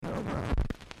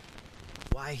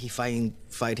Why he fighting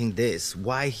this?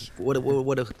 Why?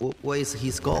 What is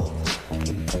his goal? Do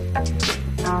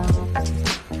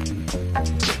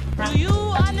you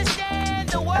understand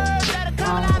the words that are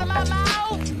coming out of my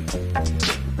mouth?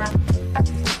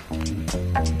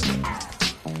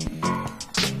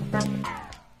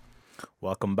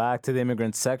 Welcome back to the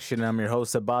Immigrant Section. I'm your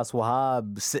host, Abbas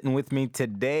Wahab. Sitting with me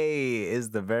today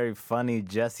is the very funny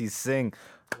Jesse Singh.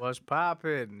 What's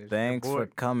poppin'? Thanks for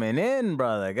coming in,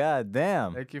 brother. God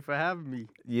damn. Thank you for having me.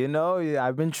 You know,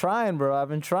 I've been trying, bro. I've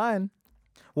been trying.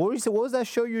 What was that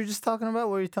show you were just talking about?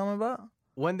 What were you telling me about?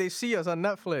 When They See Us on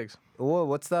Netflix.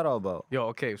 What's that all about? Yo,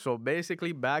 okay, so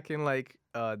basically back in like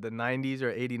the 90s or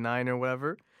 89 or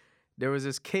whatever, there was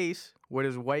this case where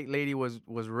this white lady was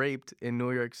raped in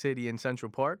New York City in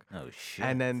Central Park. Oh, shit.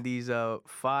 And then these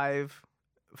five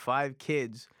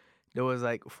kids, there was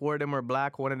like 4 of them were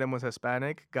black, 1 of them was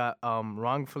Hispanic, got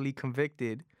wrongfully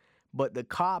convicted. But the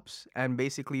cops and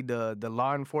basically the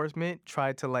law enforcement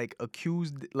tried to like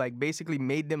accuse, like basically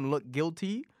made them look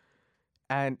guilty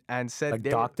and said Like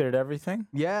doctored everything?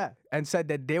 Yeah, and said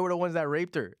that they were the ones that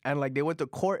raped her. And like they went to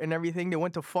court and everything. They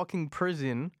went to fucking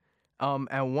prison.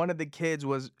 And one of the kids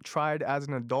was tried as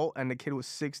an adult and the kid was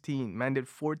 16. Man did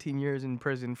 14 years in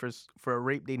prison for a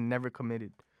rape they never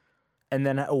committed. And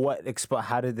then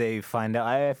how did they find out?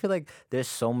 I feel like there's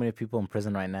so many people in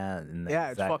prison right now. Yeah,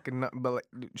 it's fucking nuts. But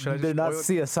like, they're not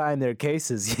CSI in their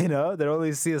cases, you know? They're only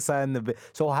CSI in the...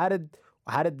 So how did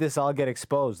this all get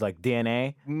exposed? Like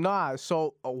DNA? Nah,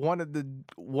 so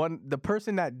the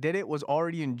person that did it was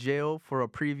already in jail for a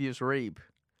previous rape.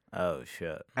 Oh,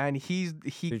 shit. And he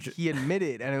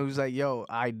admitted, and it was like, yo,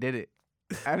 I did it.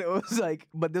 And it was like,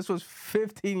 but this was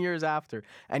 15 years after.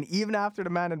 And even after the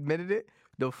man admitted it,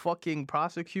 the fucking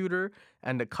prosecutor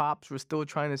and the cops were still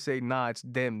trying to say, nah, it's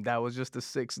them. That was just the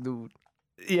 6th dude.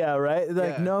 Yeah, right?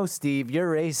 Like, Yeah. No, Steve,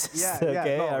 you're racist. Yeah,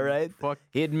 okay, no, all right? fuck.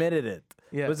 He admitted it.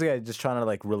 Yeah. Was the guy just trying to,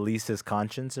 like, release his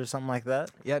conscience or something like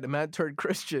that? Yeah, the man turned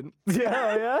Christian.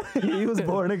 Yeah. He was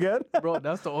born again? Bro,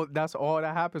 that's all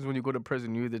that happens when you go to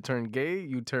prison. You either turn gay,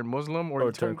 you turn Muslim, or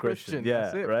you turn Christian. Yeah,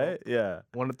 That's it, right? bro. Yeah.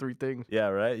 One of 3 things. Yeah,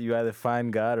 right? You either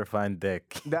find God or find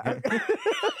dick.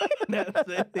 That's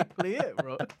basically it,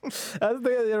 bro. That's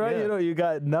the right? Yeah. You know, you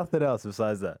got nothing else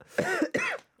besides that.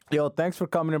 Yo, thanks for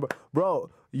coming in, bro.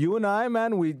 You and I,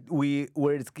 man, we're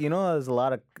you know, there's a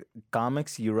lot of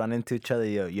comics. You run into each other.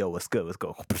 Yo, what's good? Let's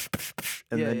go.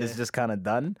 And Yeah, then yeah. it's just kind of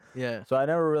done. Yeah. So I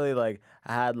never really like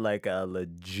had like a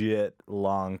legit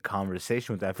long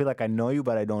conversation with you. I feel like I know you,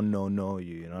 but I don't know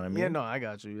you. You know what I mean? Yeah, no, I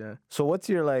got you, yeah. So what's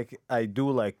your like? I do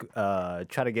like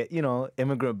try to get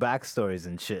immigrant backstories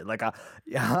and shit. Like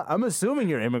I'm assuming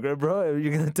you're immigrant, bro.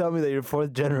 You're gonna tell me that you're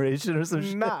 4th generation or some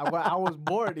shit? Nah, well, I was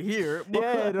born here. But,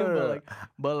 Yeah, no.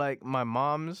 But like my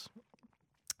mom's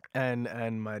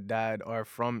and my dad are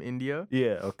from India.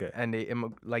 Yeah. Okay. And they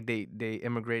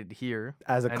immigrated here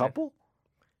As a And couple?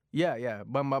 Yeah.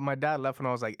 But my dad left when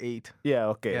I was like 8. Yeah.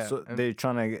 Okay. Yeah, So and- they're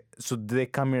trying to. So did they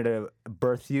come here to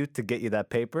birth you to get you that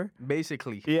paper?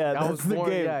 Basically. Yeah, I that's was the born-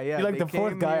 game. Yeah. You're like They the 4th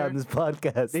came guy here. on this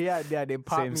podcast. Yeah, they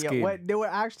popped Same me scheme. up. Well, they were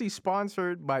actually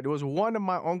sponsored by. There was one of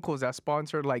my uncles that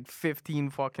sponsored like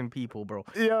 15 fucking people, bro.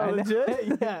 Yeah, And-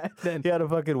 legit. yeah. Then, He had a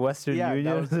fucking Western yeah,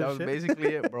 Union. that or some was shit?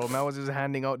 basically it, bro. Man was just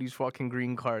handing out these fucking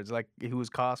green cards like he was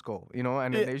Costco, you know.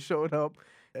 And then Yeah. they showed up.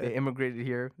 They immigrated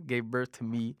here, gave birth to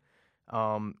me,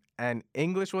 and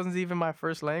English wasn't even my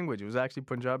first language. It was actually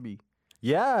Punjabi.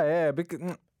 Yeah.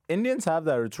 Because Indians have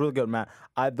that. It's really good, man.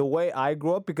 The way I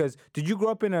grew up, because did you grow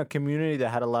up in a community that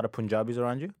had a lot of Punjabis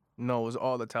around you? No, it was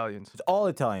all Italians. It's all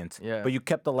Italians. Yeah. But you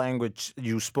kept the language.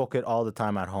 You spoke it all the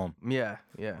time at home. Yeah.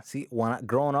 See,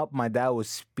 growing up, my dad would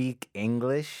speak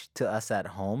English to us at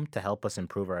home to help us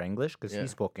improve our English because Yeah. he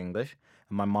spoke English,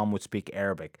 and my mom would speak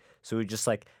Arabic. So we just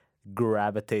like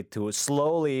gravitate to it.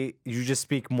 Slowly, you just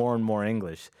speak more and more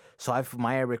English. So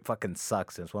my Arabic fucking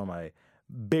sucks. It's one of my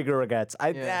bigger regrets.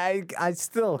 I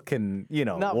still can,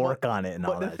 work on it and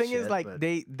all that. But the thing shit, is, like,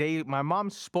 but- my mom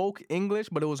spoke English,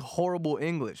 but it was horrible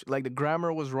English. Like, the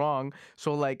grammar was wrong.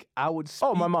 So, like, I would speak...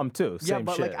 Oh, my mom too. Yeah, Same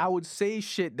but, shit. like, I would say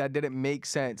shit that didn't make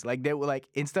sense. Like, they were, like,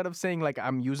 instead of saying, like,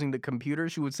 I'm using the computer,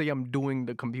 she would say I'm doing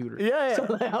the computer. Yeah. So,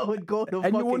 like, I would go to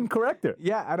and you wouldn't correct her.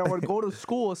 Yeah, and I would go to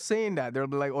school saying that. They'll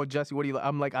be like, oh, Jesse, what do you like?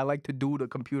 I'm like, I like to do the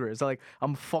computer. It's like,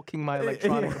 I'm fucking my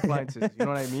electronic appliances. You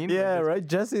know what I mean? Yeah, Like, right.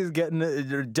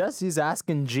 Jesse's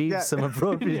asking Jeeves Yeah. some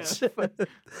appropriate Yeah. shit.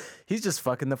 He's just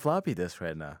fucking the floppy disk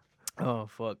right now. Oh,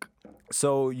 fuck.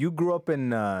 So you grew up in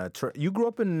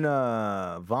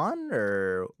Vaughan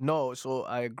or No, so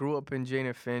I grew up in Jane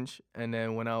and Finch, and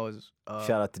then when I was...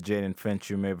 shout out to Jane and Finch.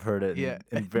 You may have heard it Yeah.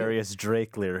 in various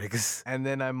Drake lyrics. And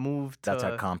then I moved to... That's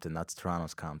our Compton. That's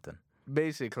Toronto's Compton.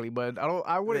 basically. But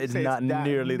I wouldn't It's say not it's that,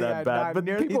 nearly that yeah, bad. not But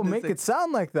nearly people the make same. it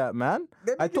sound like that, man.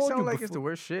 They I make it told sound you like before, it's the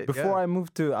worst shit. before yeah. I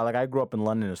moved to, like, I grew up in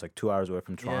London. It's like 2 hours away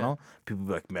from Toronto. People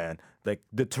be like, man, like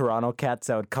the Toronto cats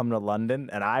that would come to London,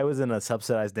 and I was in a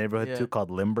subsidized neighborhood Yeah. too called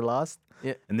Limberlost.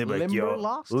 Yeah. And they'd be like, yo,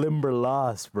 Limberlost?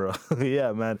 Limberlost, bro.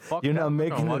 Yeah, man. Fuck You're that, not I'm not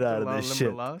making gonna it walk out of around this shit.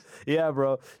 Limberlost. Yeah,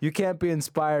 bro. You can't be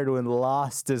inspired when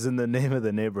Lost is in the name of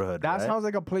the neighborhood. That right? sounds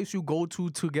like a place you go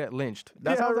to get lynched.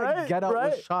 That Yeah, sounds right, like Get Out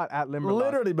was right. shot at Limberlost.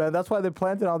 Literally, man. That's why they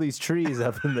planted all these trees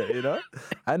up in there, you know?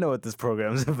 I know what this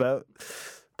program's about.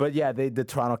 But yeah, the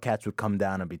Toronto cats would come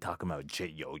down and be talking about,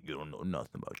 yo, you don't know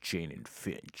nothing about Jane and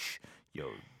Finch. Yo,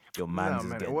 man's is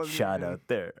man, it getting wasn't shot even- out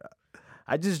there.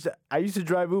 I used to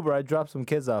drive Uber. I dropped some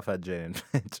kids off at Jane and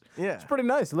Finch. Yeah. It's pretty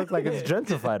nice. It looked like it's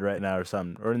gentrified right now or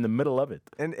something, or in the middle of it.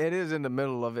 And it is in the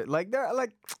middle of it. Like there,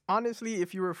 like honestly,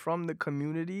 if you were from the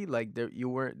community, like there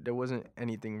wasn't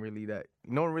anything really that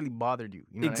no one really bothered you.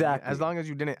 You know what I mean? Exactly. As long as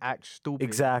you didn't act stupid.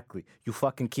 Exactly. You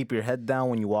fucking keep your head down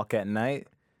when you walk at night.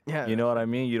 Yeah. You know what I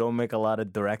mean? You don't make a lot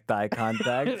of direct eye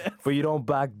contact, but you don't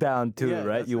back down too, Yeah,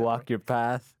 right? that's You it, walk your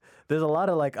path. There's a lot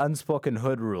of like unspoken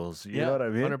hood rules. You know what I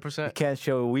mean? 100%. You can't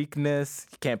show weakness.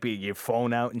 You can't be your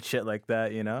phone out and shit like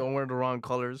that, you know? Don't wear the wrong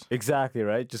colors. Exactly,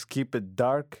 right? Just keep it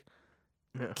dark.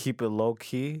 Yeah. Keep it low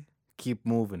key. Keep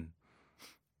moving.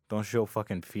 Don't show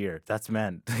fucking fear. That's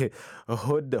man.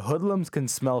 The hoodlums can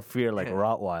smell fear like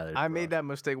Rottweilers. I bro. made that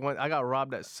mistake once. I got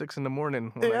robbed at 6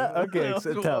 a.m. Yeah. Okay.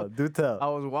 So tell. Do tell.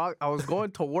 I was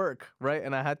going to work, right,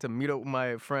 and I had to meet up with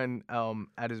my friend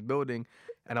at his building,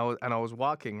 and I was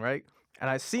walking, right, and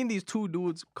I seen these two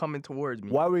dudes coming towards me.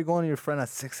 Why were you going to your friend at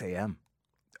 6 a.m.?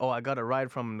 Oh, I got a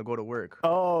ride from him to go to work.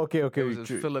 Oh, okay. It was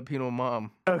his Filipino mom.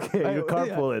 Okay, you're Yeah.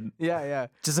 carpooling. Yeah.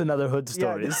 Just another hood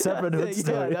story. Yeah, Separate hood that's it,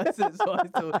 story. Yeah, that's it. So I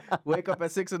used to wake up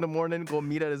at 6 a.m, go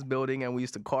meet at his building, and we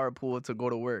used to carpool to go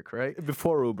to work, right?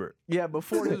 Before Uber. Yeah,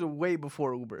 before this was way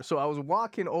before Uber. So I was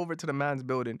walking over to the man's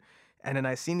building, and then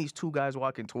I seen these two guys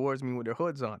walking towards me with their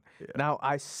hoods on. Now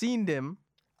I seen them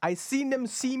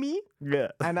see me, Yeah.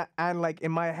 and like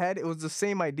in my head it was the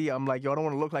same idea. I'm like, yo, I don't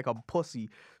want to look like a pussy,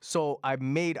 so I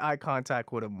made eye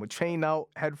contact with them with chain out,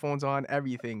 headphones on,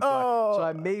 everything. So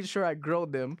I made sure I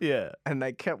grilled them. Yeah. And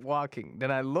I kept walking. Then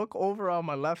I look over on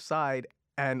my left side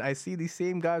and I see these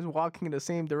same guys walking in the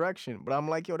same direction. But I'm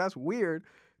like, yo, that's weird.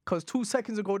 Because 2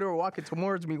 seconds ago they were walking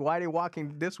towards me. Why are they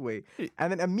walking this way?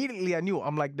 And then immediately I knew.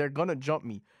 I'm like, they're gonna jump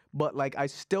me. But like I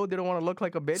still didn't want to look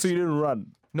like a bitch. So you didn't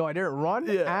run. No, I didn't run.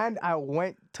 Yeah. And I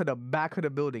went to the back of the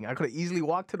building. I could have easily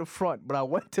walked to the front, but I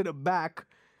went to the back.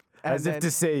 And As if to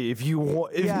say, if you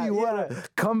want to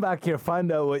come back here,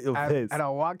 find out what you'll face. And I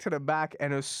walked to the back,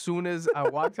 and as soon as I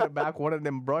walked to the back, one of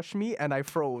them brushed me, and I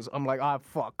froze. I'm like,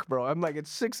 fuck, bro. I'm like, it's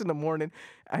 6 a.m,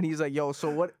 and he's like, yo, so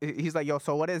what? He's like, yo,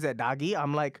 so what is it, doggy?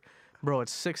 I'm like, bro,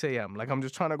 it's 6 a.m. Like, I'm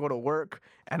just trying to go to work,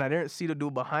 and I didn't see the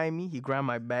dude behind me. He grabbed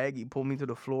my bag, he pulled me to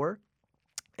the floor,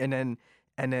 and then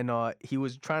he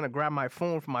was trying to grab my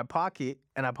phone from my pocket,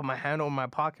 and I put my hand over my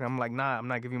pocket. I'm like, nah, I'm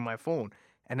not giving you my phone.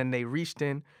 And then they reached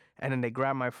in, and then they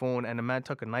grabbed my phone, and the man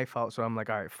took a knife out. So I'm like,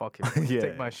 all right, fuck it,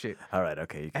 take my shit. All right,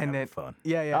 okay, you can And have then- the phone.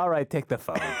 Yeah. All right, take the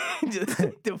phone. Just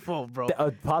take the phone, bro.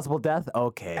 Possible death?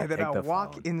 Okay, And then take I the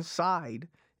walk phone. inside,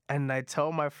 and I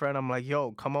tell my friend, I'm like,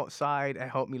 yo, come outside and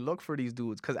help me look for these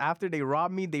dudes. Because after they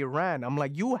robbed me, they ran. I'm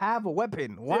like, you have a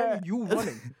weapon. Why are you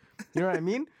running? You know what I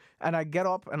mean? And I get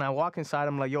up and I walk inside.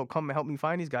 I'm like, yo, come and help me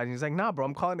find these guys. And he's like, nah, bro,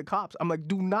 I'm calling the cops. I'm like,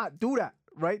 do not do that,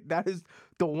 right? That is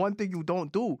the one thing you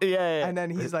don't do. Yeah. And then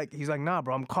he's like, nah,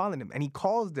 bro, I'm calling them. And he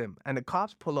calls them, and the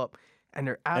cops pull up, and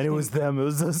they're asking. And it was them. It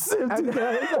was those same two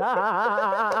guys.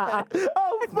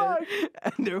 Oh, fuck.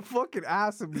 And they're fucking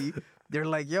asking me. They're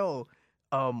like, yo,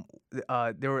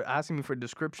 they were asking me for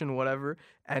description, whatever.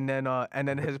 And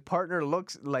then his partner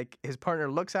looks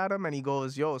at him and he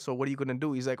goes, yo, so what are you gonna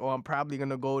do? He's like, oh, I'm probably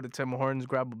gonna go to Tim Hortons,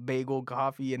 grab a bagel,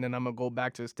 coffee, and then I'm gonna go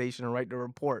back to the station and write the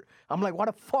report. I'm like, why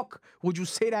the fuck would you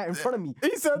say that in front of me?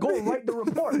 He said Go write the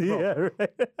report, bro. Yeah, right.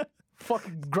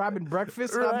 Fucking grabbing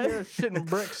breakfast. I'm Right. here shitting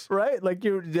bricks. Right? Like,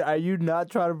 are you not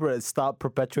trying to stop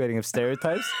perpetuating of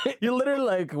stereotypes? You're literally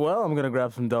like, well, I'm going to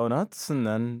grab some donuts and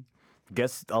then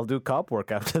guess I'll do cop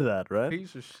work after that, right?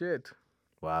 Piece of shit.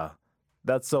 Wow.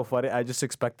 That's so funny. I just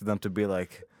expected them to be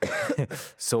like,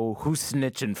 so who's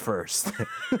snitching first?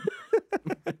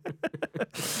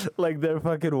 Like they're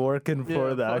fucking working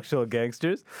for the actual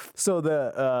gangsters. So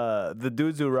the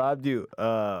dudes who robbed you,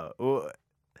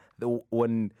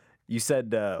 when you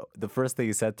said the first thing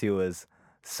he said to you was,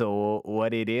 so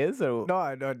what it is? Or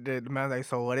No, the man's like,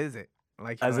 so what is it?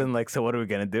 Like, you As know, in, like, so what are we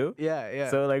gonna do? yeah.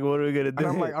 So, like, what are we gonna do? And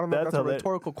I'm like, I don't know if that's a hilarious.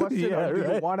 rhetorical question. Yeah, or do you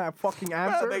right. want that fucking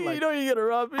answer? Like, Like, you know you're gonna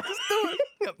rob me. Just do it.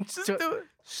 Just Ju- do it.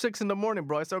 6 a.m,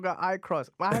 bro. I still got eye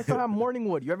crust. I still have morning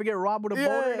wood. You ever get robbed with a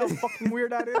boner? You know how fucking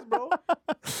weird that is, bro?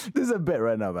 This is a bit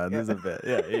right now, man. This is a bit.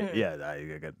 Yeah.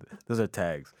 I got those are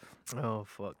tags. Oh,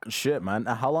 fuck. Shit, man.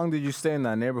 How long did you stay in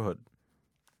that neighborhood?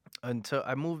 Until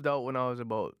I moved out when I was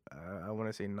about, I want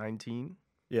to say 19.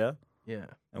 Yeah. Yeah.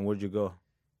 And where'd you go?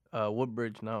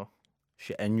 Woodbridge now.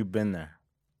 Shit, and you've been there.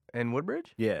 In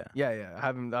Woodbridge? Yeah. Yeah.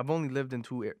 I've only lived in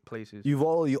 2 places. You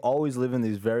always live in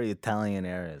these very Italian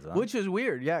areas, huh? Which is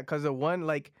weird, yeah, because the one,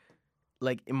 like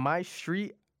in my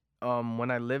street, when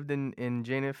I lived in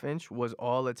Jane and Finch, was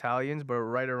all Italians, but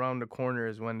right around the corner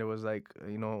is when there was, like,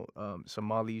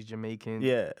 Somalis, Jamaican,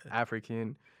 Yeah.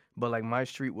 African. But, like, my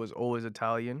street was always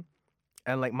Italian.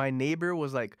 And, like, my neighbor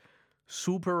was, like,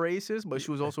 super racist, but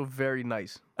she was also very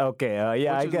nice. Okay. Yeah, Which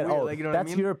I is get. weird, Oh, like, you know what I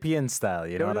that's mean? European style.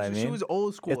 You know what I mean? She was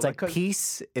old school. It's like 'cause-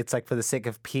 peace. It's like for the sake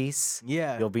of peace.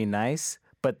 Yeah. You'll be nice,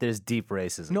 but there's deep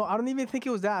racism. No, I don't even think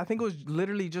it was that. I think it was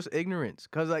literally just ignorance.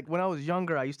 Because, like, when I was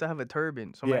younger, I used to have a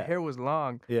turban. So my Yeah. hair was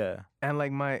long. Yeah. And,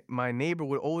 like, my neighbor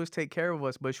would always take care of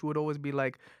us, but she would always be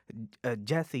like,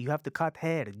 Jesse, you have to cut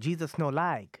hair. Jesus no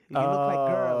like. You look like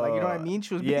girl. Like, you know what I mean?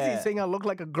 She was basically yeah. saying I look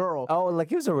like a girl. Oh,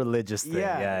 like it was a religious thing.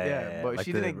 Yeah. But Like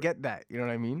she the- didn't get that. You know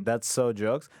what I mean? That's so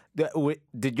jokes.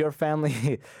 Did your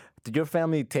family? Did your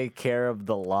family take care of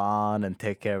the lawn and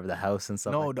take care of the house and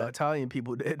stuff No, like the Italian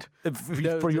people did.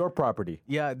 that? For your property.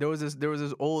 Yeah, there was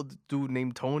this old dude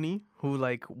named Tony who,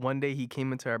 like, one day he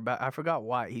came into our back. I forgot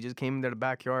why. He just came into the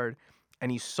backyard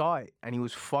and he saw it and he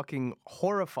was fucking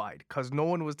horrified because no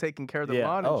one was taking care of the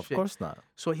lawn and Oh, shit. of course not.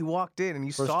 So he walked in and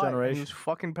he First saw it and generation. he was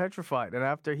fucking petrified. And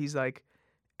after he's like,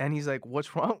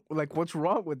 what's wrong? Like, what's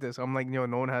wrong with this? I'm like, no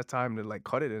one has time to, like,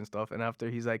 cut it and stuff. And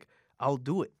after he's like, I'll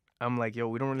do it. I'm like, yo,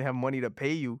 we don't really have money to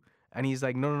pay you. And he's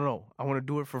like, no, I want to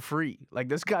do it for free. Like,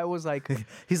 this guy was like,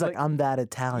 He's like, I'm that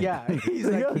Italian. yeah, he's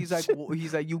Oh, like, shit.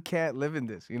 he's like, you can't live in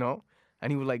this, you know?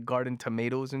 And he would, like, garden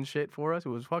tomatoes and shit for us. It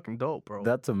was fucking dope, bro.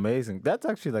 That's amazing. That's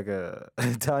actually like a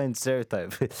Italian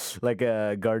stereotype, like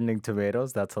gardening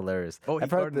tomatoes. That's hilarious. Oh, he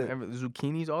I've heard gardened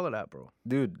zucchinis, all of that, bro.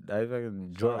 dude,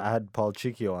 I had Paul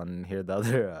Cicchio on here, the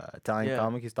other Italian Yeah.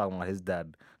 comic. He's talking about his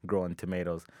dad growing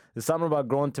tomatoes. There's something about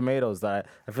growing tomatoes that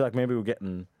I feel like maybe we're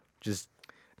getting just.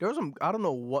 There was some, I don't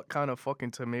know what kind of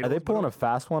fucking tomatoes. Are they but pulling it a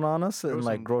fast one on us in was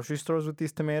like some- grocery stores with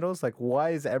these tomatoes? Like,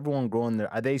 why is everyone growing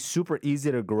there? Are they super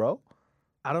easy to grow?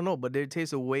 I don't know, but they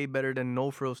tasted way better than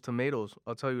no frills tomatoes.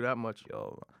 I'll tell you that much.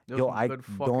 There's some I good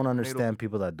fucking don't tomatoes. understand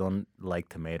people that don't like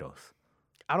tomatoes.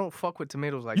 I don't fuck with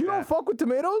tomatoes like You that. don't fuck with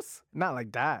tomatoes? Not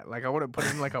like that. Like, I wouldn't put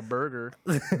it in like a burger.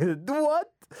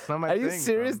 What? It's not my Are thing. you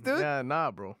serious, fam. dude? Yeah,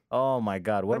 nah, bro. Oh my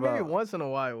God! What Like, about? maybe once in a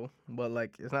while, but,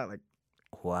 like, it's not like.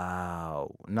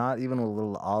 Wow! Not even with a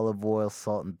little olive oil,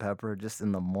 salt, and pepper, just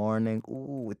in the morning.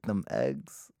 Ooh, with them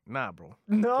eggs. Nah, bro.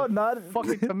 No, not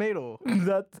Fucking tomato.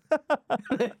 that.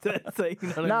 That's like, you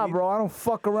know what I Nah, mean? bro, I don't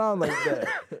fuck around like that.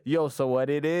 Yo, so what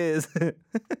it is?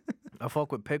 I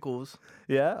fuck with pickles.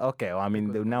 Yeah. Okay. Well, I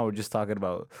mean, now we're just talking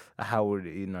about how we're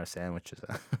eating our sandwiches.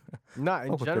 Nah, in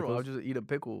Fuck with general, I'll pickles. just eat a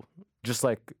pickle. Just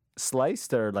like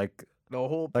sliced or like The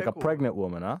whole pickle. a pregnant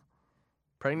woman, huh?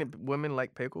 Pregnant women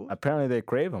like pickles? Apparently they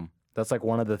crave them. That's like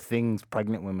one of the things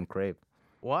pregnant women crave.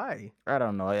 Why? I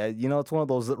don't know. It's one of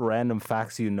those random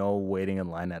facts waiting in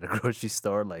line at a grocery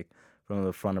store, like from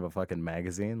the front of a fucking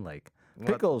magazine. Like, What?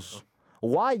 pickles.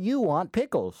 Why you want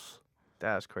pickles?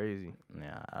 That's crazy.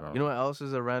 Yeah, I don't You know. know what else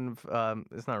is a random?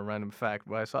 It's not a random fact,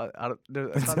 but I saw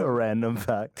It's a random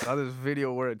fact. saw this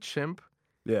video where a chimp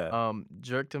Yeah.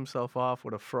 jerked himself off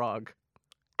with a frog.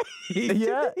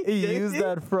 Yeah, he used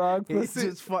that frog It's pussy.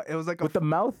 just it was like With the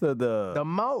mouth or the... the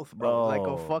mouth, bro, like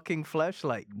Oh. a fucking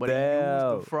fleshlight, but he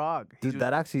Damn. used the frog. Dude,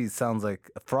 that actually sounds like...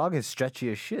 A frog is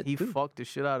stretchy as shit, He dude. fucked the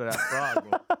shit out of that frog,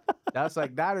 bro.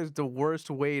 That is the worst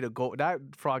way to go. That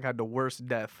frog had the worst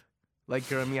death. Like,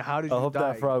 you know what I mean? How did I you hope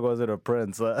die? that frog wasn't a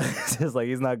prince. It's just like,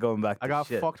 he's not going back to I got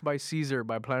shit. fucked by Caesar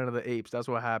by Planet of the Apes. That's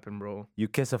what happened, bro. You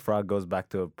kiss a frog, goes back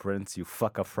to a prince. You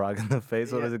fuck a frog in the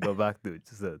face. What Yeah. does it go back to? It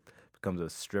just becomes a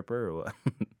stripper or what?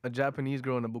 A Japanese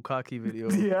girl in a bukkake video.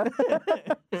 Yeah.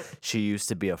 She used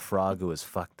to be a frog who was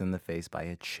fucked in the face by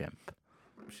a chimp.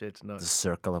 Shit's The nuts.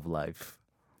 circle of life.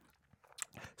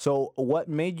 So, what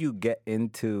made you get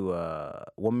into?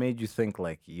 What made you think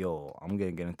like, yo, I'm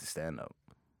gonna get into stand up?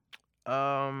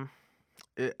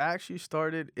 It actually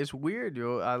started. It's weird,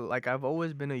 yo. I've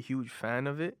always been a huge fan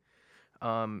of it.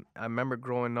 I remember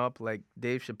growing up, like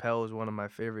Dave Chappelle is one of my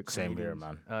favorite Same here,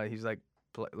 comedians. He's like,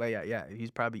 yeah,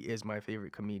 he's probably is my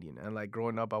favorite comedian. And like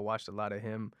growing up, I watched a lot of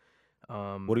him.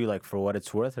 What do you like, For What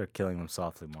It's Worth or Killing Them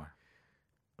Softly more?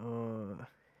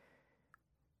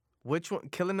 Which one?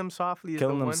 Killing Them Softly is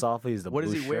Killing the Them one? Softly is the What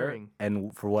blue is he shirt, wearing?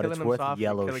 and For What Killing It's Them Worth, Softly,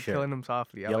 yellow shirt. Killing Them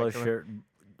Softly. Yellow shirt,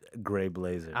 gray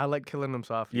blazer. I like Killing Them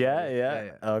Softly. Yeah, better.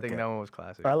 yeah. I Okay. think that one was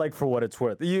classic. I like For What It's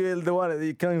Worth.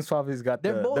 The Killing Them Softly's got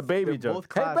the baby they're joke. both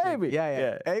classic. Hey baby.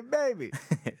 Yeah. Hey baby.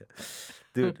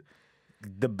 Dude,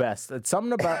 the best. It's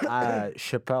something about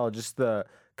Chappelle, just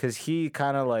because he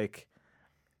kind of like,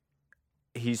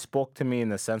 he spoke to me in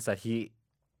the sense that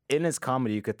in his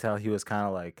comedy, you could tell he was kind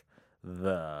of like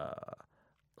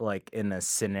in a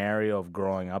scenario of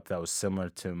growing up that was similar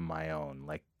to my own,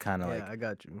 like kind of Yeah, like I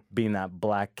got you. being that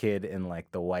black kid in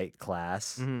like the white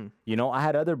class. Mm-hmm. You know, I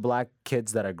had other black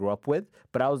kids that I grew up with,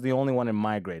 but I was the only one in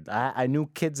my grade. I knew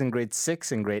kids in grade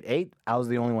 6 and grade 8. I was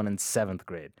the only one in 7th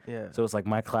grade. Yeah. So it's like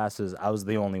my classes, I was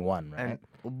the only one, right?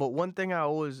 But one thing I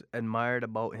always admired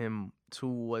about him too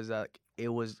was that it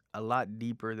was a lot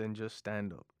deeper than just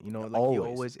stand up. You know, like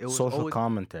it was social always,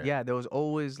 commentary. Yeah, there was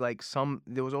always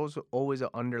also always an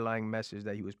underlying message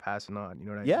that he was passing on. You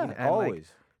know what I Yeah, mean? And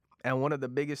always. and one of the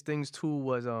biggest things too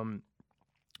was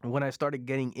when I started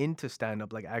getting into stand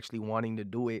up, like actually wanting to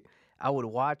do it, I would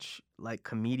watch like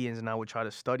comedians and I would try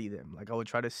to study them. Like I would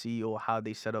try to see how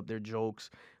they set up their jokes,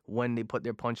 when they put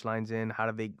their punchlines in, how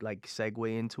do they like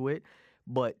segue into it.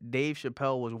 But Dave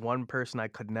Chappelle was one person I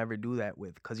could never do that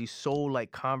with because he's so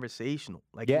like conversational.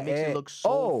 Like he makes it look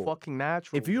so fucking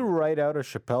natural. If you write out a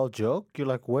Chappelle joke, you're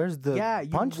like, "Where's the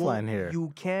punchline here?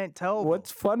 You can't tell.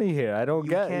 What's funny here? I don't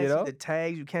get. You You can't know, see the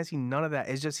tags. You can't see none of that.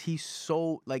 It's just he's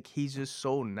just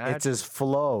so natural. it's his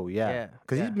flow. Yeah, Yeah,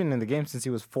 because yeah. he's been in the game since he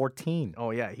was 14.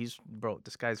 Oh yeah,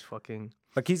 this guy's fucking.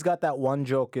 Like he's got that one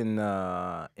joke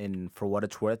in For What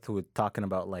It's Worth, who was talking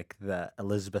about like the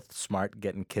Elizabeth Smart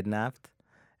getting kidnapped.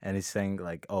 And he's saying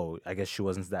like, "Oh, I guess she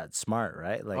wasn't that smart,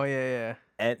 right?" Like, Oh yeah.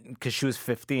 and because she was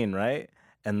 15, right?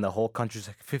 And the whole country's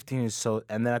like, 15 is so.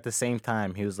 And then at the same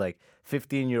time, he was like,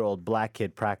 15-year-old black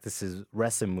kid practices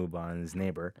wrestling move on his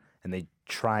neighbor, and they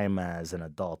try him as an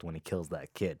adult when he kills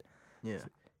that kid. Yeah.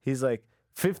 He's like,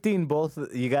 15, both.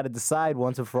 You got to decide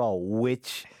once and for all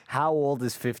how old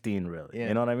is 15 really? Yeah.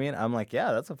 You know what I mean? I'm like,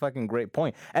 yeah, that's a fucking great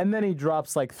point. And then he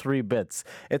drops like 3 bits.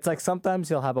 It's like sometimes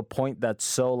he'll have a point that's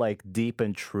so like deep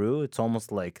and true. It's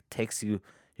almost like takes you.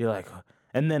 You're like,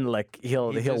 and then like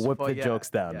he'll whip the jokes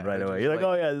down right away. You're like,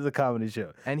 oh yeah, this is a comedy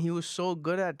show. And he was so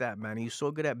good at that, man. He was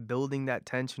so good at building that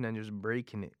tension and just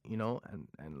breaking it, you know.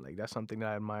 And like that's something that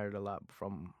I admired a lot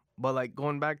from. But like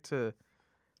going back to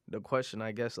the question,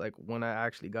 I guess like when I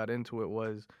actually got into it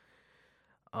was,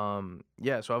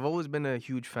 so I've always been a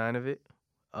huge fan of it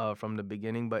from the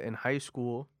beginning. But in high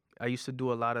school, I used to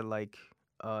do a lot of like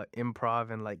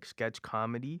improv and like sketch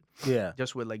comedy. Yeah.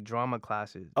 Just with like drama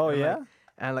classes. Oh and, yeah. Like,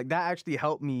 and like that actually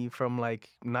helped me from like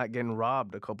not getting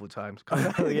robbed a couple times.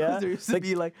 Yeah. There used to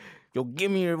be like, yo,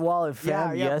 give me your wallet,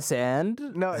 fam. Yeah. Yes, and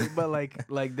no, but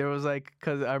like there was like,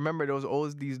 cause I remember there was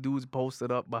always these dudes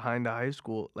posted up behind the high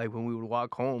school, like when we would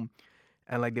walk home,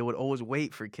 and like they would always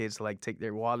wait for kids to like take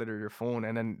their wallet or their phone,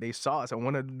 and then they saw us, and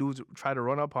one of the dudes tried to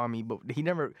run up on me, but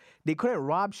they couldn't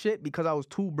rob shit because I was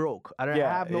too broke. I didn't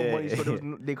have no money, so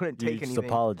they couldn't take you just anything.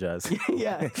 apologize.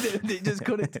 Yeah, they just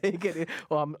couldn't take it.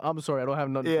 Well, I'm sorry, I don't have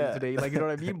nothing for you today. Like, you know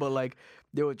what I mean? But like,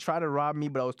 they would try to rob me,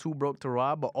 but I was too broke to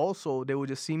rob. But also, they would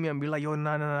just see me and be like, "Yo,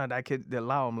 no, that kid, they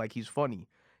allow him. Like, he's funny."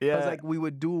 Yeah. Because like we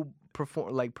would do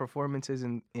performances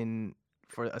in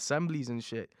for assemblies and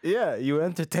shit. Yeah, you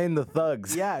entertain the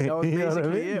thugs. Yeah, that was You know what I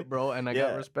basically mean? it, bro. And I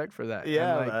got respect for that. Yeah,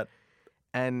 and, like, man.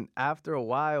 and after a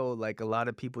while, like a lot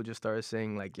of people just started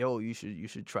saying like, "Yo, you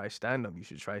should try stand up. You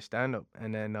should try stand up."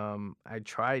 And then I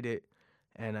tried it,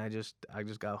 and I just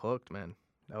got hooked, man.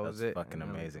 That was That's it. fucking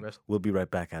And, amazing. rest- We'll be right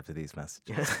back after these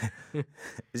messages.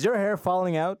 Is your hair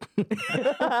falling out?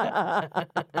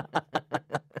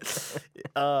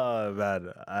 Oh,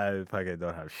 man. I fucking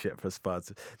don't have shit for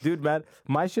sponsors. Dude, man,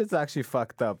 my shit's actually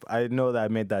fucked up. I know that I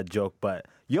made that joke, but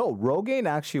yo, Rogaine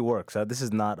actually works. This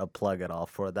is not a plug at all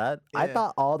for that. I Yeah.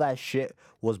 thought all that shit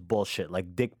was bullshit,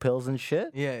 like dick pills and shit.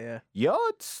 Yeah. Yo,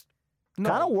 it's No,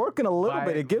 kind of working a little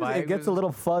bit. It gets Viagra's- a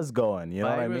little fuzz going. You know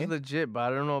what I mean? legit, but I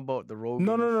don't know about the Rogaine.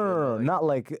 No. shit, like, Not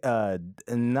like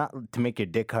not to make your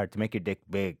dick hard, to make your dick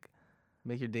big.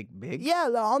 make your dick big. Yeah,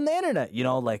 on the internet, you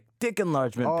know, like dick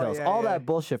enlargement Oh, pills, yeah, all yeah. that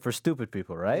bullshit for stupid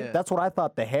people, right? Yeah. That's what I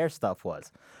thought the hair stuff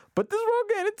was. But this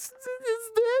Rogaine, it's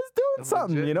doing It's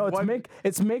something, legit. you know. One-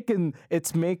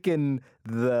 It's making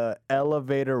the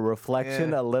elevator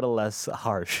reflection Yeah. a little less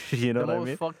harsh. You know The what I most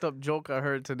mean? fucked up joke I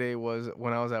heard today was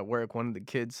when I was at work. One of the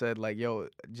kids said like, "Yo,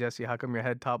 Jesse, how come your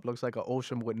head top looks like an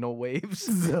ocean with no waves?"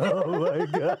 Oh my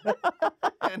god.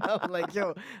 And I'm like,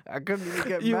 yo, I couldn't even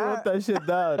get You mad. wrote that shit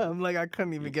down. I'm like, I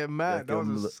couldn't even get mad. Like, That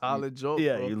was a solid joke,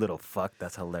 Yeah, bro. you little fuck.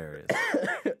 That's hilarious.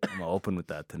 I'm gonna open with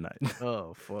that tonight.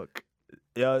 Oh, fuck.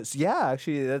 Yeah,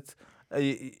 actually, that's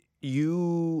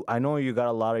you. I know you got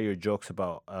a lot of your jokes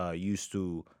about used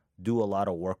to do a lot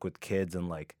of work with kids and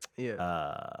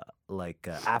Yeah.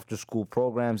 after school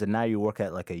programs, and now you work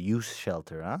at like a youth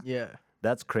shelter, huh? Yeah.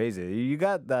 That's crazy. You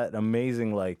got that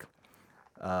amazing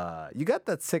you got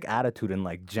that sick attitude and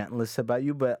like gentleness about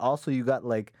you, but also you got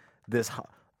like this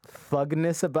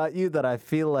thugness about you that I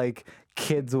feel like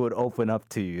kids would open up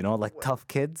to you. You know, like tough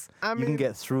kids. I You can mean,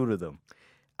 get through to them.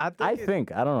 I it-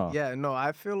 think. I don't know. Yeah, no,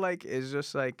 I feel like it's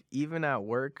just like even at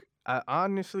work.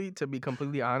 Honestly, to be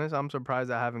completely honest, I'm surprised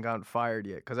I haven't gotten fired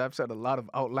yet because I've said a lot of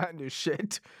outlandish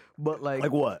shit. But like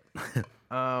Like what?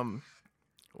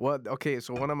 What? Okay,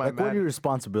 so one of my Like what are your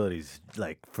responsibilities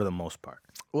like for the most part?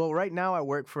 well, right now I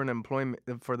work for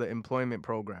the employment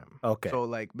program. Okay. So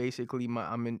like basically,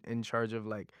 I'm in charge of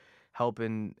like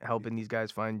helping these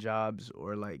guys find jobs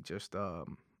or like just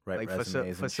Right, like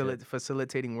resumes and shit.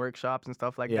 facilitating workshops and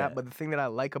stuff like Yeah. that. But the thing that I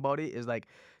like about it is like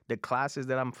the classes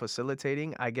that I'm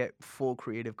facilitating, I get full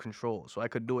creative control, so I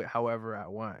could do it however I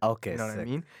want. Okay, You know what I sick.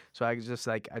 mean? So I just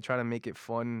like I try to make it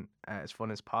fun as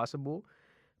possible.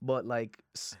 But like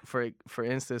for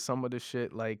instance, some of the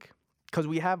shit like because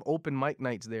we have open mic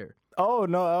nights there. Oh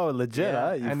no! Oh, legit,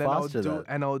 huh? You and then I'll foster do that.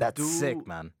 and I'll That's do sick,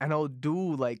 man. and I'll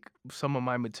do like some of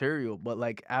my material, but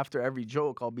like after every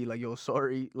joke, I'll be like, "Yo,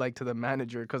 sorry," like to the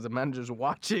manager because the manager's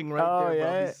watching right Oh, there.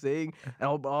 While yeah. he's saying, and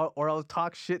I'll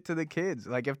talk shit to the kids.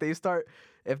 Like if they start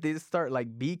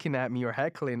like beaking at me or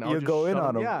heckling, I'll You just go in shut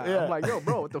on 'em. Yeah, Yeah. I'm like, "Yo,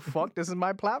 bro, what the fuck? This is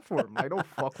my platform. Like, don't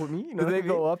fuck with me." You know Do what they I mean?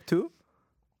 go up too?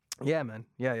 Yeah, man.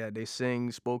 Yeah. They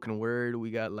sing spoken word. We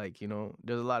got like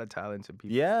there's a lot of talented people.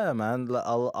 Yeah, man.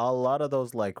 A lot of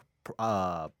those like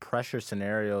pressure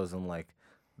scenarios and like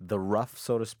the rough,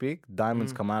 so to speak,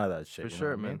 diamonds come out of that shit. For you know sure,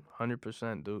 what I mean? man.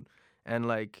 100%, dude. And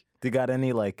like. Do you got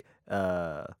any like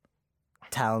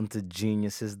talented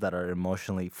geniuses that are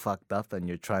emotionally fucked up and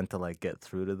you're trying to like get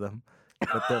through to them?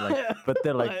 But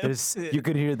they're like there's you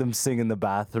could hear them sing in the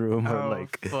bathroom or Oh,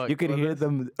 like fuck. you could Well, hear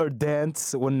them or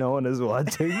dance when no one is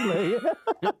watching.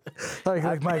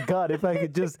 Like my God, if I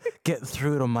could just get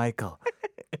through to Michael,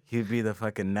 he'd be the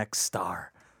fucking next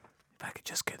star. If I could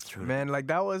just get through. Man, like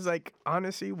that was like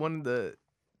honestly one of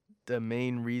the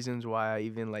main reasons why I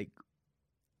even like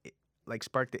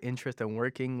sparked the interest in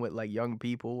working with like young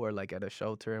people or like at a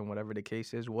shelter and whatever the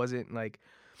case is. Wasn't like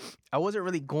I wasn't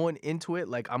really going into it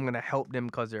like I'm gonna help them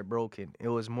because they're broken. It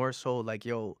was more so like,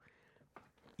 yo,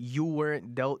 you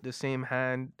weren't dealt the same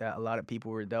hand that a lot of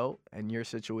people were dealt, and your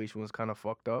situation was kind of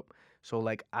fucked up. So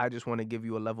like I just want to give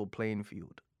you a level playing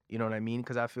field. You know what I mean?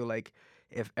 Because I feel like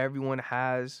if everyone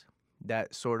has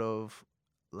that sort of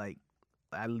like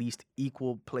at least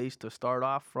equal place to start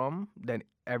off from, then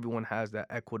everyone has that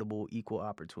equitable, equal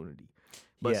opportunity.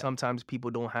 But Yeah. sometimes people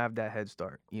don't have that head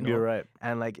start, you know? You're right.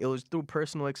 And like it was through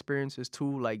personal experiences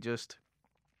too, like just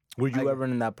Were you I- ever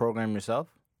in that program yourself?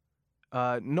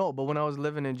 no, but when I was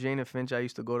living in Jane and Finch, I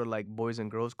used to go to like Boys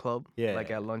and Girls Club, Yeah, like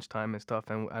yeah. at lunchtime and stuff,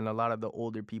 and a lot of the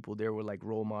older people there were like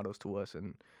role models to us,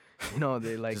 and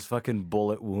they like Just fucking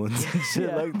bullet wounds and shit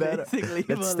Yeah, like that. basically,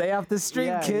 Let's but, stay off the street,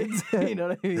 yeah, kids. you know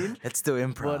what I mean? Let's do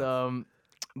improv.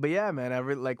 But yeah, man, I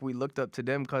really like we looked up to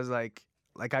them because like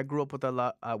I grew up with a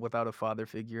lot without a father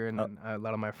figure, and a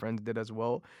lot of my friends did as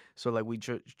well. So like we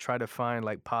try to find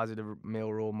like positive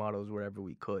male role models wherever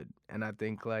we could, and I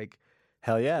think like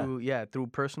Hell yeah. through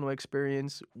personal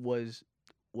experience was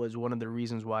one of the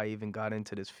reasons why I even got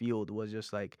into this field was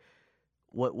just like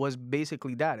what was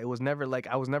basically that. It was never like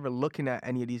I was never looking at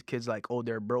any of these kids like, oh,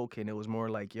 they're broken. It was more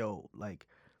like, yo, like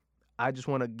I just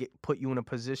want to put you in a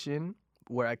position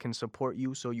where I can support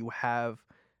you so you have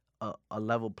a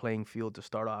level playing field to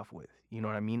start off with. You know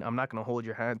what I mean? I'm not going to hold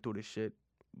your hand through this shit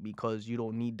because you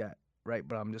don't need that, right?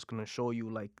 But I'm just going to show you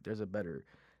like there's a better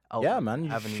Yeah, man.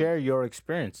 You avenue. share your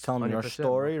experience. Tell them your 100%,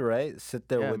 story, right? Sit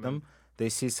there Yeah, with man. them. They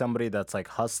see somebody that's like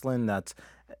hustling,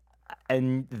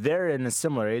 and they're in a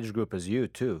similar age group as you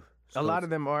too. A lot of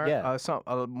them are. yeah.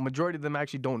 A majority of them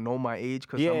actually don't know my age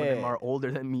because some of them Yeah. are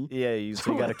older than me. Yeah,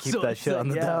 so you gotta keep so that it's shit like, on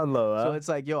the yeah. down low, huh? So it's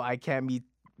like, yo, I can't be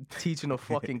teaching a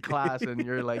fucking class and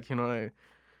you're like,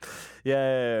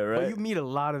 yeah, right. But you meet a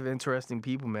lot of interesting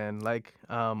people, man. Like,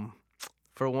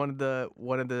 for one of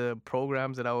the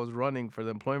programs that I was running for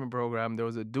the employment program, there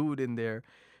was a dude in there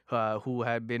who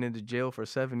had been into jail for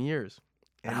 7 years.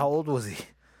 And how old was he?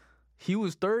 He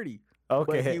was 30.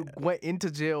 Okay. But he went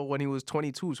into jail when he was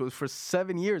 22. So for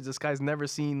 7 years, this guy's never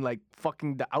seen like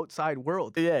fucking the outside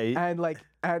world. Yeah.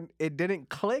 And it didn't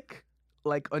click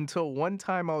like until one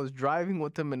time I was driving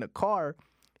with him in the car,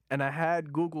 and I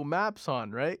had Google Maps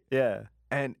on, right? Yeah.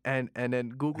 And then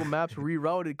Google Maps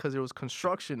rerouted because there was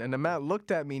construction, and the man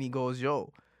looked at me and he goes,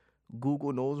 "Yo,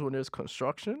 Google knows when there's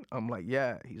construction?" I'm like,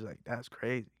 "Yeah." He's like, "That's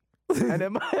crazy." And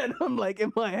I'm like,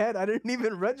 in my head, I didn't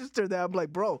even register that. I'm like,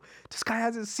 bro, this guy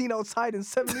hasn't seen outside in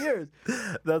 7 years.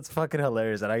 That's fucking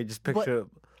hilarious. And I just picture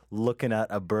looking at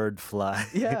a bird fly.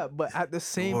 Yeah, but at the The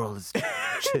same world is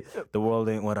the world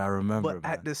ain't what I remember. But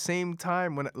at the same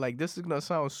time, when like this is gonna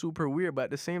sound super weird, but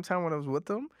at the same time when I was with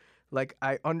him, like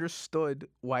I understood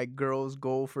why girls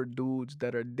go for dudes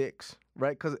that are dicks,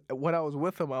 right? Because when I was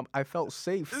with him, I felt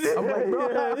safe. I'm like, bro,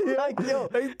 I'm like, yo,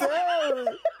 Hey, damn.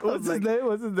 What's his name?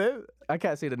 What's his name? I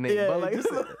can't say the name, but like,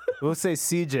 We'll say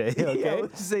CJ. Okay. yeah, I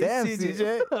would say Damn,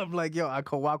 CJ. I'm like, yo, I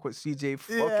could walk with CJ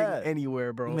fucking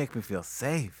anywhere, bro. You make me feel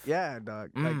safe. Yeah, dog.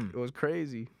 Like it was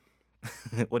crazy.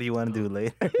 What do you want to do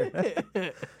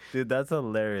later? Dude, that's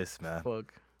hilarious, man.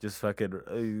 Fuck. Just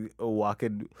fucking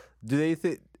walking.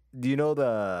 Do you know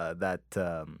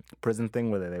that prison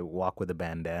thing where they walk with a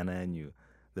bandana and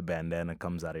the bandana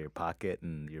comes out of your pocket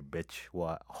and your bitch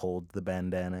holds the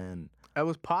bandana and. That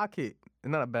was pocket,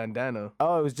 not a bandana.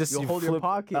 Oh, it was just You hold your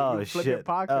pocket. Oh, you flip shit. your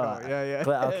pocket out. Yeah.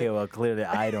 Okay, well, clearly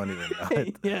I don't even know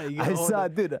it. Yeah, you I hold saw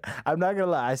it. dude. I'm not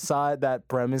gonna lie. I saw that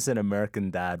premise in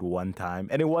American Dad one time,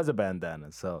 and it was a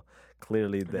bandana. So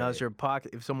clearly, Now it's your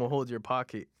pocket. If someone holds your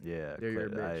pocket, yeah. they're your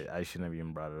bitch. I shouldn't have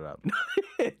even brought it up.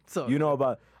 so You know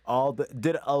about all the?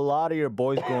 Did a lot of your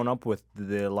boys growing up with?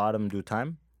 Did a lot of them do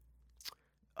time?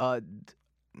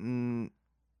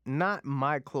 Not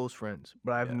my close friends,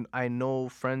 but I know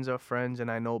friends of friends, and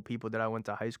I know people that I went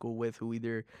to high school with who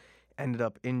either ended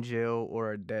up in jail or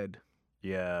are dead.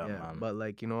 Yeah, Yeah, man. but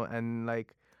like and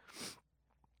like,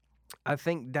 I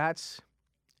think that's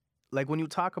like when you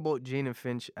talk about Jane and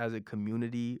Finch as a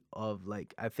community of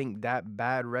like, I think that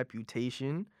bad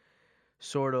reputation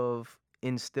sort of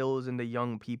instills in the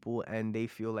young people, and they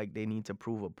feel like they need to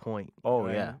prove a point. Oh,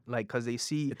 right? yeah. Like because they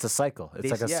see It's a cycle. It's they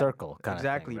like a see- yeah, circle kind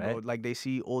exactly, of thing, right? bro. Like they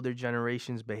see older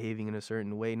generations behaving in a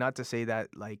certain way. Not to say that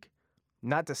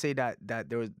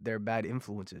they're bad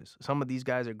influences. Some of these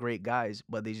guys are great guys,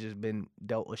 but they've just been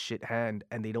dealt a shit hand,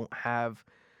 and they don't have.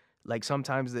 Like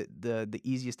sometimes the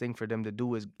easiest thing for them to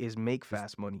do is make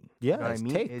fast money. Yeah, You know what I it's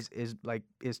mean? take.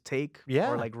 Is take Yeah.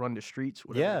 or like run the streets,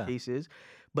 whatever Yeah. the case is.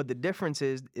 But the difference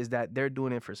is that they're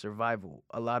doing it for survival.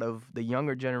 A lot of the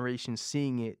younger generation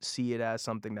see it as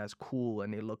something that's cool,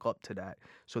 and they look up to that.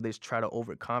 So they try to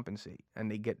overcompensate, and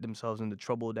they get themselves into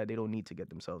trouble that they don't need to get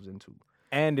themselves into.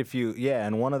 And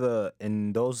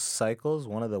in those cycles,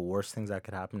 one of the worst things that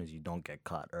could happen is you don't get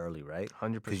caught early, right?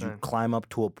 100%. Because you climb up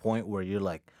to a point where you're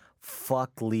like,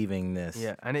 fuck leaving this.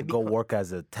 Yeah, and it go beco- work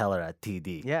as a teller at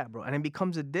TD. Yeah, bro, and it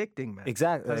becomes addicting, man.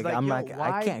 Exactly. 'Cause, Like, I'm yo, like, I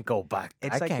why- can't go back.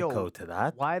 It's I like, can't yo, go to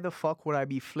that. Why the fuck would I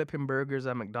be flipping burgers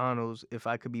at McDonald's if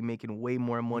I could be making way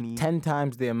more money 10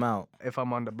 times the amount. if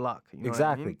I'm on the block? You know what I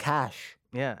Exactly. mean? Cash.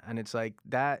 Yeah, and it's like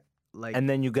that, like And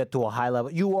then you get to a high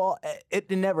level. It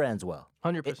never ends well.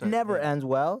 100%. It never yeah. ends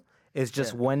well. It's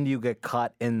just Yeah. when you get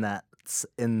caught in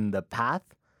the path,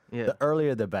 Yeah, the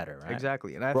earlier the better, right?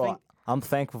 exactly. And I Bro, think I'm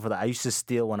thankful for that. I used to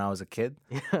steal when I was a kid.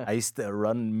 Yeah. I used to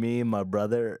run me and my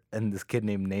brother and this kid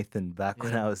named Nathan back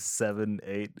when Yeah. I was 7,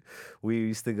 8.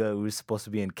 We were supposed to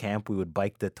be in camp. We would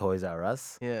bike to Toys R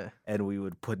Us. yeah. And we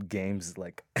would put games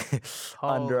like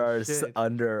Holy shit.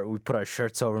 we put our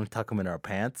shirts over them, tuck them in our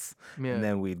pants, Yeah. and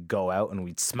then we'd go out and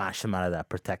we'd smash them out of that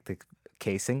protective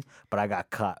casing. But I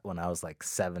got caught when I was like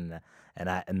 7,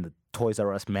 and the Toys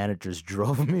R Us managers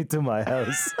drove me to my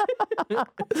house,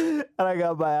 and I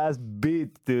got my ass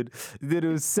beat, dude. It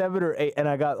was 7 or 8, and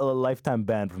I got a lifetime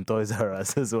ban from Toys R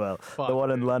Us as well. The Fuck,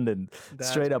 one in London, That's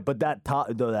straight up. But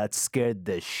that scared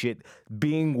the shit.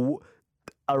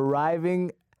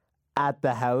 Arriving at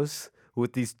the house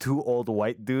with these 2 old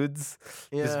white dudes,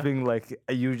 Yeah. just being like,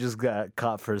 you just got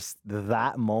caught for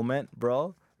that moment,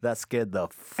 bro. That scared the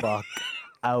fuck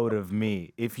out of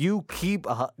me. If you keep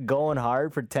going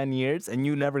hard for 10 years and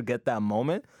you never get that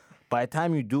moment, by the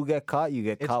time you do get caught, you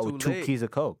get It's caught too with 2 late. keys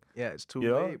of coke. Yeah, it's too You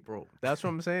know? late, bro. That's what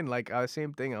I'm saying. Like,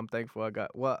 same thing. I'm thankful I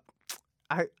got. Well,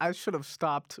 I should have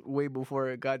stopped way before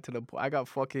it got to the point. I got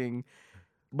fucking.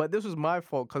 But this was my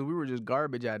fault because we were just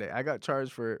garbage at it. I got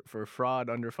charged for fraud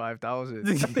under 5,000.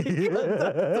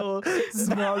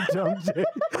 Small jump J.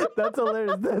 That's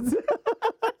hilarious.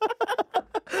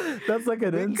 That's like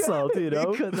an insult, you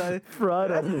know? because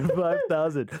Fraud under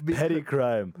 5,000. Petty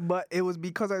crime. But it was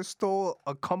because I stole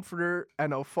a comforter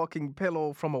and a fucking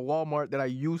pillow from a Walmart that I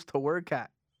used to work at.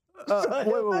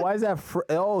 Wait, why is that?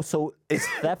 So it's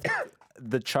theft.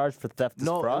 the charge for theft is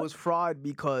No, fraud? it was fraud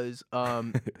because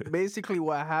basically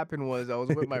what happened was I was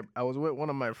with one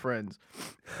of my friends,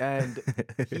 and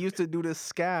he used to do this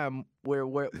scam where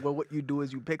what you do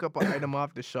is you pick up an item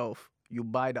off the shelf, you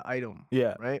buy the item,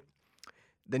 Yeah. right?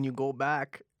 Then you go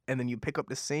back and then you pick up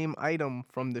the same item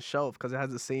from the shelf because it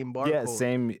has the same barcode. Yeah,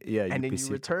 same. Yeah, And then UPC.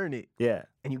 you return it Yeah.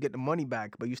 and you get the money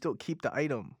back, but you still keep the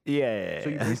item. Yeah. So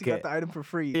you basically okay. got the item for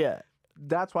free. Yeah.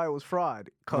 That's why it was fraud,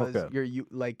 because Okay. you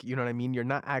know what I mean? You're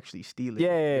not actually stealing. Yeah.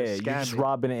 You're You're just scamming.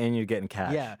 robbing it and you're getting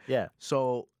cash. Yeah. Yeah.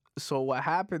 So what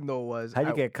happened though was How'd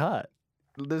you get caught?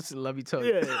 Listen, let me tell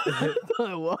you.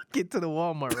 I walk into the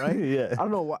Walmart, right? Yeah. I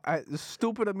don't know why. It's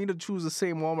stupid of me to choose the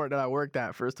same Walmart that I worked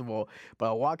at, first of all. But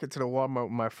I walk into the Walmart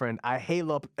with my friend. I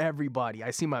hail up everybody.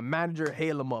 I see my manager,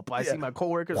 hail him up. I see my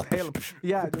coworkers, hail him.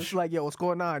 Yeah, just like, yo, what's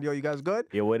going on? Yo, you guys good?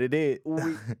 Yeah, what it is.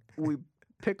 We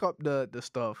pick up the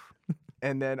stuff.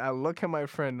 And then I look at my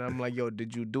friend and I'm like, yo,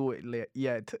 did you do it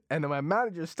yet? And then my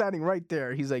manager's standing right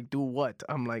there. He's like, do what?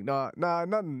 I'm like, nah,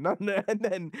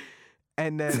 nothing.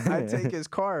 And then I take his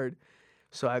card.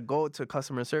 So I go to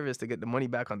customer service to get the money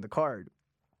back on the card.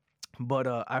 But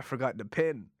I forgot the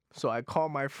PIN. So I call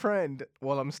my friend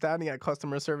while I'm standing at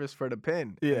customer service for the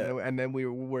PIN. Yeah. And then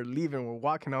we're leaving. We're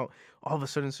walking out. All of a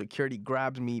sudden, security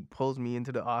grabs me, pulls me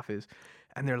into the office.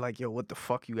 And they're like, yo, what the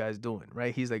fuck you guys doing?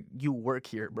 Right? He's like, you work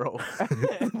here, bro.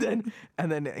 and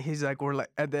then he's like,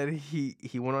 and then he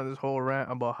went on this whole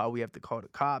rant about how we have to call the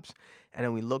cops. And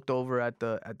then we looked over at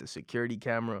the security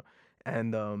camera.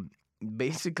 And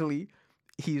basically,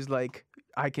 he's like,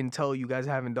 I can tell you guys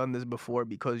haven't done this before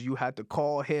because you had to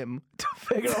call him to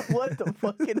figure out what the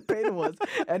fucking pin was.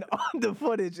 And on the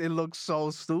footage, it looks so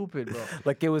stupid, bro.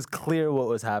 Like it was clear what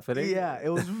was happening. Yeah, it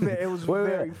was very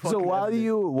Wait. fucking So while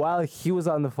evident. he was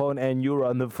on the phone and you were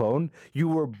on the phone, you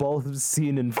were both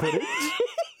seen in footage.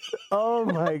 Oh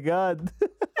my god.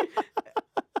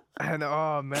 And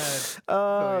oh man.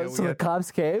 So we the got-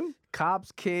 cops came,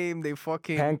 Cops came, they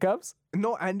fucking handcuffs.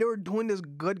 no, and they were doing this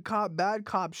good cop, bad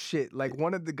cop shit. Like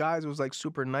one of the guys was like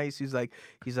super nice. He's like,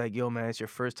 yo man, it's your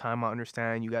first time. I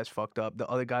understand. You guys fucked up. The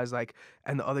other guy's like,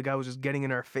 and the other guy was just getting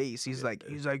in our face. He's like,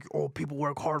 oh, people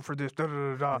work hard for this. Da,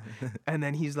 da, da, da. And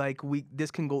then he's like, this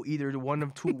can go either one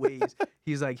of two ways.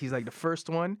 He's like, the first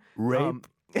one, Rape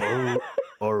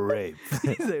or rape.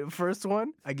 he's like, first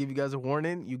one, I give you guys a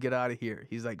warning. You get out of here.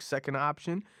 He's like, second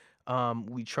option.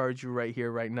 We charge you right here,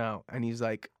 right now. And he's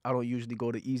like, I don't usually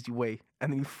go the easy way.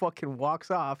 And then he fucking walks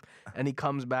off and he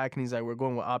comes back and he's like, we're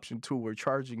going with option 2. We're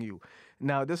charging you.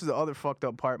 Now, this is the other fucked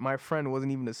up part. My friend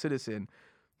wasn't even a citizen.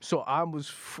 So I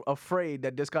was afraid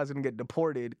that this guy's going to get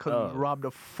deported because he robbed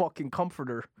a fucking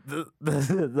comforter.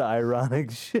 The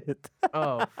ironic shit.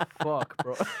 Oh, fuck,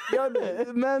 bro. Yo,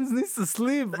 the man needs to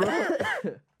sleep, bro.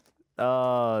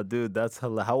 Oh, dude, that's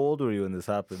hilarious. How old were you when this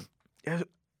happened?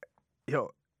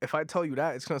 Yo, if I tell you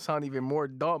that, it's going to sound even more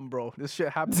dumb, bro. This shit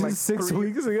happened like 6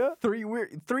 weeks ago?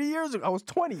 3 years ago. I was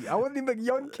 20. I wasn't even a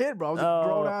young kid, bro. I was a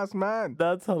grown-ass man.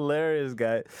 That's hilarious,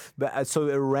 guy. But so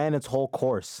it ran its whole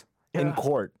course in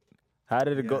court. How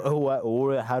did it go?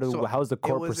 How's the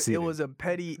court proceeding? It was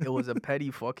a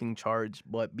petty fucking charge,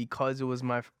 but because it was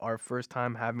our first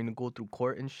time having to go through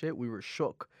court and shit, we were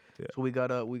shook. Yeah. So we got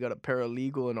a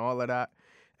paralegal and all of that,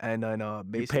 and then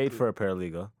basically You paid for a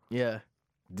paralegal. Yeah.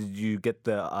 Did you get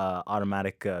the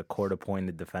automatic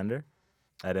court-appointed defender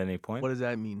at any point? What does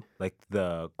that mean? Like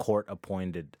the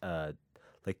court-appointed,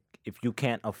 like if you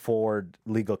can't afford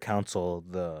legal counsel,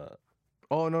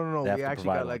 Oh no! They have We to actually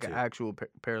provide got one like an too. actual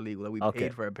paralegal. Like we Okay.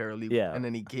 paid for a paralegal, Yeah. and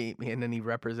then he came and then he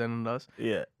represented us.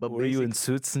 yeah. But Were you in basic-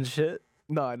 suits and shit?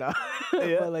 No.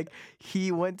 Yeah. But like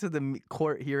he went to the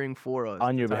court hearing for us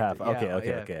On your type behalf. thing. Yeah,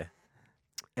 Okay. yeah.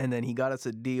 And then he got us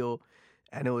a deal,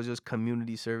 and it was just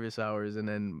community service hours. And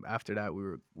then after that, we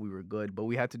were good. But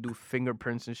we had to do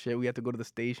fingerprints and shit. We had to go to the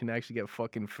station to actually get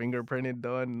fucking fingerprinted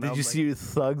done. And Did you see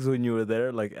thugs when you were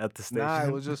there, like at the station? Nah,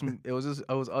 it was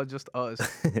just us.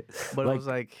 But Like, it was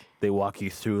like, they walk you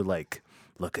through, like,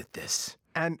 look at this.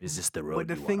 and Is this the road? but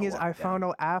the you thing wanna is, walk I down? found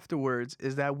out afterwards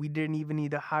is that we didn't even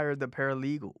need to hire the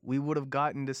paralegal. We would have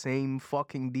gotten the same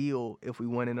fucking deal if we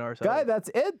went in ourselves. Guy, that's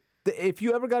it. If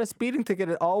you ever got a speeding ticket,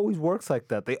 it always works like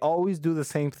that. They always do the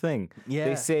same thing. Yeah.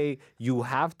 They say you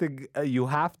have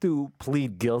to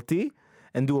plead guilty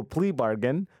and do a plea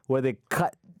bargain where they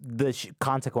cut the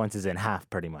consequences in half,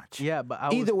 pretty much. Yeah, but I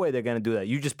was, Either way, they're gonna do that.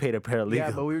 You just paid a paralegal.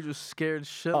 yeah, but we were just scared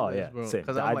shitless, Oh, yeah, bro. same.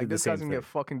 Because I I'm did like, the this guy's same gonna get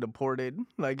thing. fucking deported.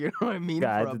 Like, you know what I mean?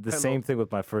 Yeah, I For a did the pillow. same thing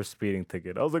with my first speeding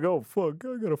ticket. I was like, oh fuck,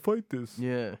 I gotta fight this.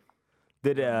 Yeah.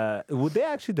 Did would they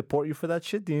actually deport you for that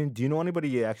shit? Do you know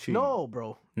anybody actually? No,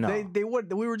 bro. No. They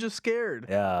would. We were just scared.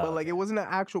 Yeah, But like, it wasn't an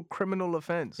actual criminal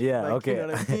offense. Yeah, Like, okay. You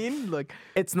know what I mean? Like,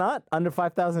 It's not under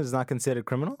 5,000 is not considered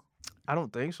criminal. I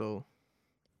don't think so.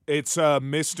 It's a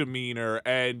misdemeanor,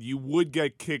 and you would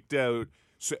get kicked out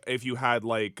if you had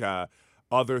like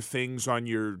other things on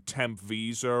your temp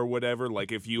visa or whatever.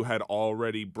 Like if you had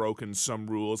already broken some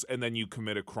rules and then you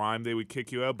commit a crime, they would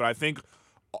kick you out. But I think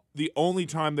the only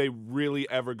time they really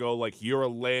ever go like you're a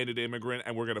landed immigrant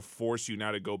and we're gonna force you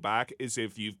now to go back is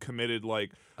if you've committed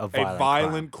like a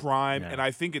violent crime. Yeah. And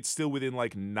I think it's still within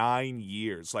like 9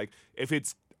 years. Like if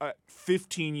it's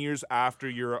 15 years after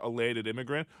you're a landed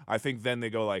immigrant, I think then they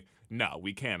go like, no,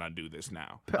 we can't undo this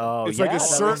now. Oh, It's yeah, like a that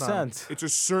makes certain sense. it's a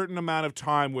certain amount of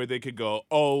time where they could go,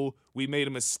 oh, we made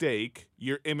a mistake.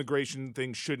 Your immigration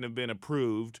thing shouldn't have been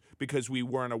approved because we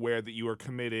weren't aware that you were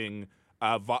committing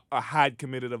had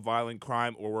committed a violent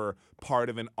crime or were part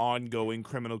of an ongoing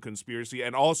criminal conspiracy.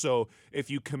 And also, if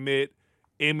you commit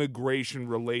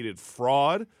immigration-related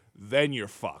fraud, then you're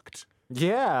fucked.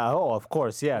 Yeah. Oh, of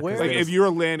course. Yeah. 'cause Where- Like there's- if you're a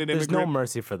landed there's immigrant, no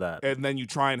mercy for that. and then you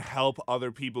try and help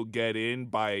other people get in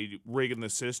by rigging the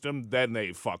system, then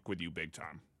they fuck with you big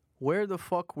time. Where the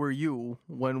fuck were you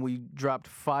when we dropped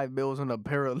 5 bills on a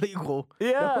paralegal?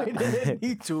 Yeah. We didn't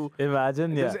need to.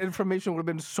 Imagine. Yeah. This information would have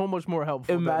been so much more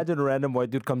helpful. than- Imagine a random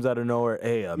white dude comes out of nowhere.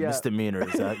 Hey, Yeah.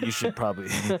 misdemeanors. You should probably.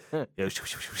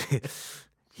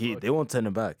 Yeah, they won't send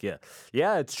him back. Yeah,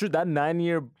 yeah, it's true. That 9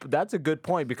 year. That's a good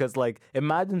point because like,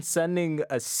 imagine sending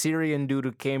a Syrian dude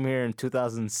who came here in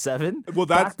 2007 Well,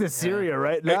 back to Syria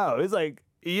right now. It's like,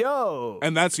 yo.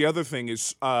 And that's the other thing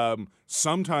is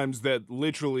sometimes that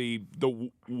literally the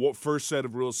first set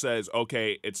of rules says,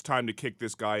 okay, it's time to kick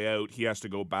this guy out. He has to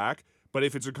go back. But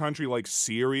if it's a country like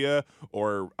Syria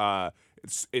or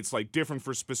it's like different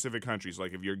for specific countries.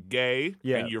 Like if you're gay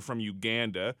Yeah. and you're from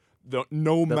Uganda,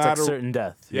 no That's matter like certain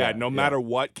death. Yeah, no matter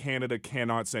what, Canada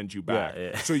cannot send you back.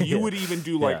 yeah. So you would even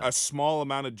do like Yeah. a small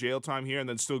amount of jail time here and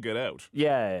then still get out.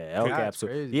 Yeah, okay, That's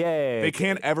absolutely. crazy. Yeah. They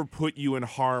can't ever put you in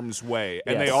harm's way,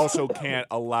 and they Yes. also can't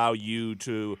allow you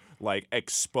to like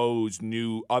expose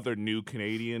other new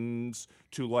Canadians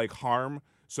to like harm.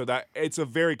 So that it's a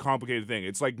very complicated thing.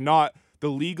 It's like not the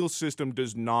legal system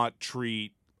does not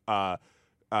treat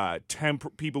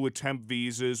people with temp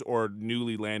visas or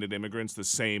newly landed immigrants the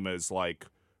same as like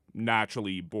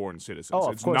naturally born citizens. Oh,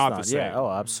 of it's course not not. the same. Yeah. Oh,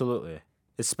 absolutely.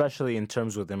 Especially in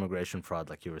terms with immigration fraud,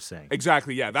 like you were saying.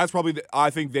 Exactly. Yeah, that's probably. I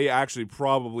think they actually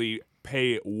probably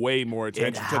pay way more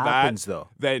attention to happens, that though.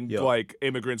 than Yo. like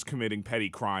immigrants committing petty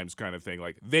crimes kind of thing.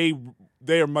 Like they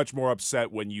are much more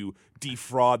upset when you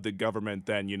defraud the government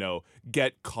than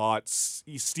get caught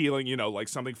stealing like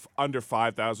something under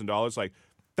 $5,000. Like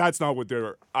that's not what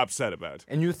they're upset about.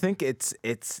 And you think it's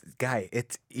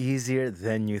easier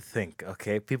than you think,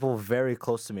 okay? People very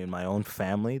close to me in my own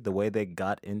family, the way they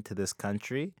got into this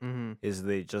country is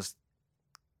they just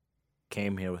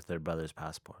came here with their brother's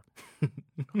passport.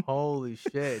 Holy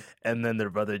shit. And then their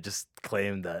brother just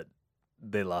claimed that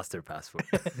they lost their passport.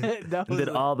 That was Did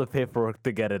a- all the paperwork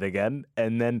to get it again.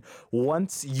 And then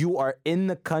once you are in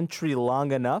the country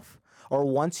long enough, or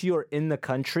once you're in the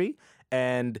country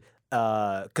and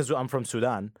because I'm from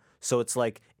Sudan, so it's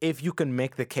like if you can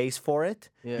make the case for it,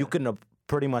 Yeah. you can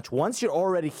pretty much once you're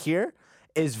already here,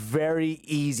 is very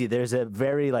easy. There's a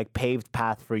very like paved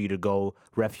path for you to go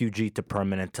refugee to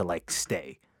permanent to like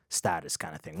stay status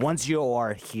kind of thing. Once you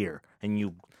are here and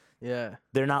Yeah.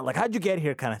 they're not like, how'd you get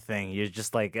here kind of thing. You're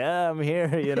just like, I'm here,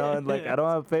 and like, I don't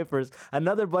have papers.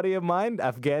 Another buddy of mine,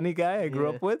 Afghani guy I grew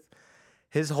Yeah. up with,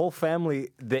 his whole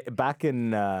family, back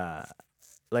in,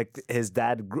 like his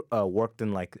dad worked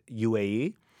in like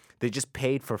UAE. They just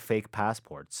paid for fake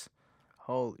passports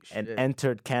Holy shit. and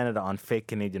entered Canada on fake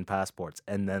Canadian passports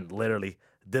and then literally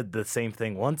did the same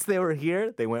thing. Once they were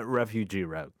here, they went refugee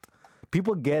route.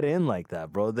 People get in like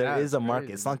that, bro. There is That's a market.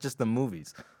 crazy. It's not just the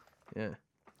movies. Yeah.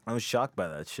 I was shocked by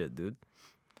that shit, dude.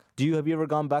 Have you ever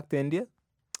gone back to India?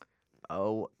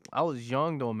 Oh, I was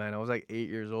young though, man. I was like 8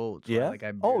 years old. So Yeah. Like I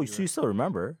Oh, barely so you still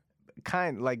remember?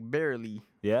 like barely.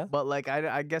 Yeah. But like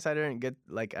I guess I didn't get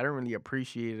I didn't really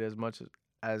appreciate it as much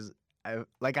as I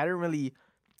didn't really.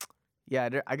 Yeah,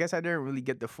 I guess I didn't really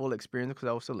get the full experience because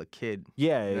I was still a kid.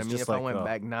 Yeah. You know what It's I mean, just if like, I went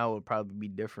back now, it would probably be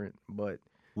different. But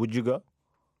would you go?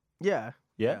 yeah,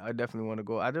 Yeah. I definitely want to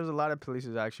go. There's a lot of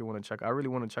places I actually want to check. I really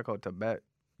want to check out Tibet.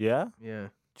 Yeah. Yeah.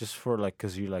 Just for like,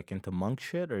 cause you like into monk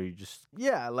shit, or you just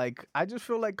Yeah, like I just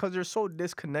feel like because they're so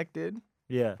disconnected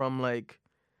yeah. from like,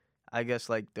 I guess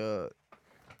like the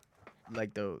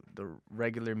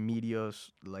regular media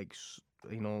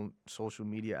social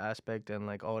media aspect and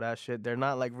like all that shit. They're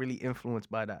not like really influenced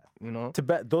by that,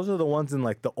 Tibet, those are the ones in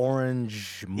like the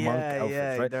orange monk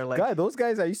outfits, right? They're like, God, those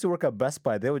guys, I used to work at Best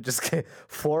Buy. They would just get,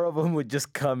 4 of them would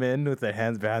just come in with their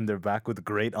hands behind their back with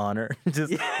great honor,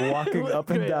 just walking with up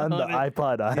and great down the honor.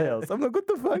 iPod aisles. I'm like, what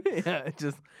the fuck? yeah,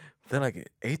 just They're like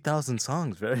 8,000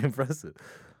 songs. Very impressive.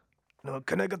 no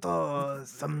connect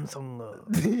Samsung.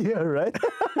 Yeah, right?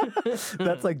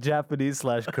 That's like Japanese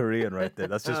 / Korean right there.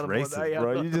 That's just I don't know what racist, that- yeah,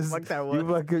 bro. I don't You know just, what the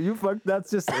fuck that you fuck, that's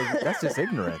just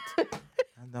ignorant.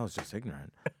 That was just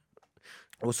ignorant.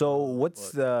 Well, so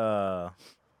what's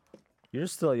you're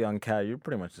still a young cat. You're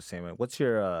pretty much the same. What's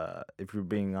your, if you're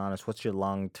being honest, what's your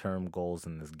long-term goals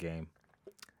in this game?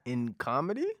 In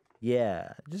comedy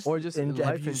Yeah. or just in have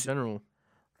life you in general?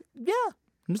 Yeah.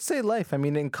 Let's say life. I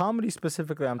mean, in comedy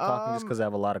specifically, I'm talking just because I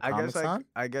have a lot of comics on.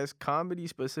 I guess comedy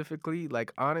specifically,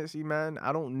 like honestly, man,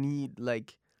 I don't need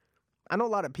like, I know a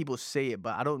lot of people say it,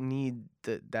 but I don't need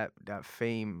that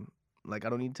fame. Like I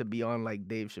don't need to be on like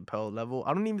Dave Chappelle level.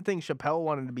 I don't even think Chappelle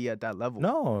wanted to be at that level.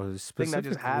 No, I think specifically, that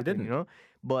just happened, didn't.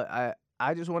 But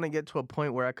I just want to get to a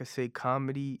point where I could say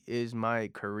comedy is my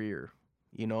career,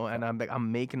 and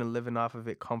I'm making a living off of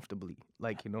it comfortably.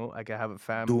 Like, I can have a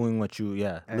family. Doing what you,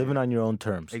 living on your own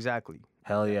terms. Exactly.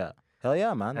 Hell yeah. Hell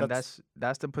yeah, man. And that's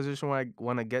the position where I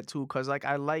want to get to, cause like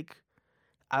I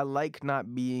like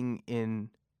not being in,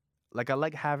 like I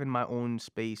like having my own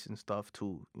space and stuff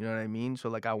too. You know what I mean? So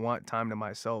like I want time to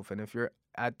myself. And if you're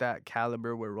at that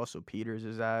caliber where Russell Peters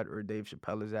is at or Dave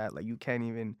Chappelle is at, like you can't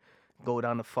even go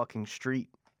down the fucking street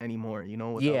anymore,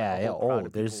 without a whole crowd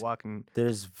of people walking.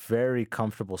 There's very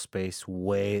comfortable space,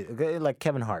 like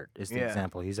Kevin Hart is the Yeah.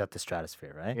 example. He's at the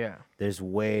stratosphere, right? Yeah. There's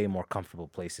way more comfortable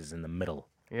places in the middle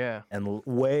Yeah. and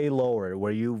way lower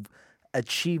where you've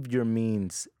achieved your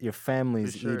means, your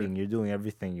family's sure. eating, you're doing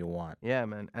everything you want. Yeah,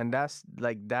 man. And that's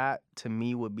like that to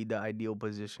me would be the ideal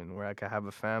position where I could have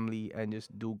a family and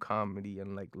just do comedy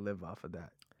and like live off of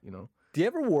that, Do you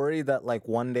ever worry that like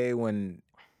one day when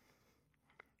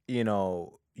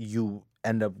you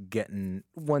end up getting,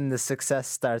 when the success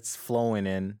starts flowing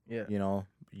in, Yeah.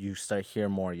 You start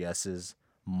hearing more yeses,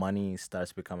 money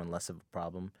starts becoming less of a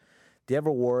problem. Do you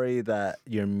ever worry that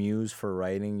your muse for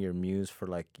writing, your muse for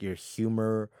like your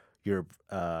humor, your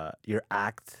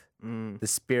act, the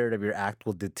spirit of your act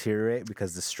will deteriorate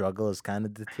because the struggle is kind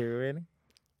of deteriorating?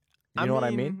 You know what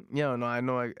I mean? Yeah, no, I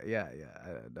know. I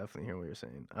definitely hear what you're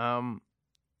saying.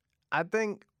 I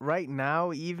think right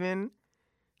now,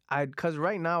 because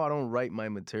right now I don't write my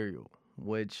material,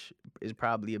 which is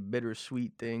probably a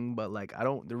bittersweet thing. But like,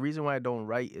 the reason why I don't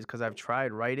write is because I've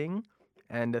tried writing,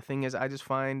 and the thing is, I just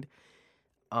find,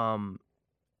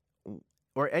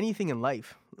 or anything in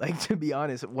life, like to be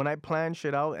honest, when I plan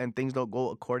shit out and things don't go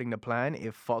according to plan,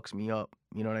 it fucks me up.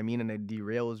 You know what I mean? And it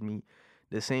derails me.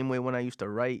 The same way when I used to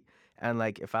write, and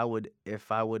like if I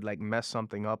would like mess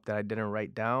something up that I didn't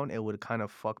write down, it would kind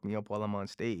of fuck me up while I'm on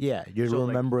stage. Yeah, you're So, like-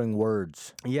 remembering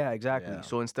words. Yeah, exactly. Yeah.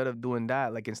 So instead of doing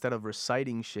that, like instead of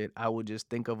reciting shit, I would just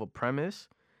think of a premise,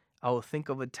 I would think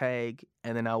of a tag,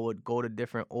 and then I would go to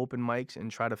different open mics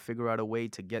and try to figure out a way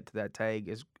to get to that tag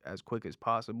as quick as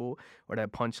possible, or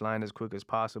that punchline as quick as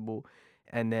possible.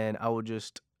 And then I would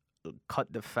just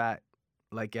cut the fat,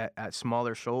 like at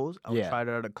smaller shows. I would Yeah. try it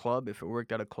at a club. If it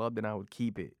worked at a club, then I would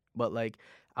keep it. But like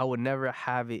I would never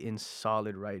have it in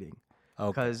solid writing. Okay.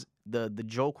 Because the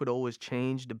joke would always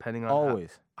change depending on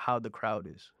Always. how the crowd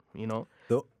is,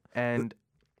 The- And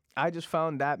I just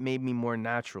found that made me more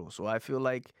natural. So I feel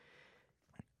like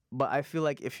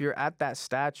if you're at that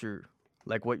stature,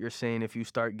 like what you're saying, if you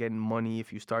start getting money,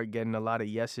 if you start getting a lot of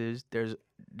yeses,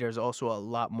 there's also a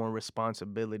lot more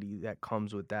responsibility that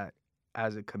comes with that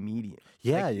as a comedian.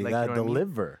 Yeah, Like- you like, gotta you know what I mean?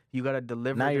 deliver. You gotta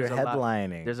deliver. Now you're There's a lot-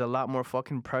 headlining. There's a lot more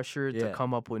fucking pressure Yeah. to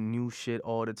come up with new shit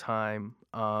all the time.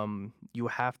 You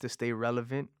have to stay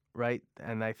relevant, right?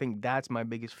 And I think that's my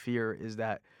biggest fear is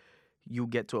that you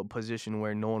get to a position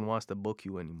where no one wants to book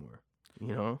you anymore.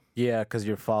 Yeah, because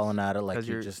you're falling at it like Because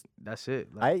you're just. that's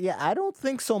it. Like, I don't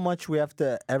think so much we have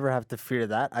to fear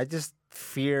that. I just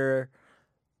fear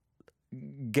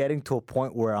getting to a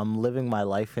point where I'm living my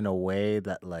life in a way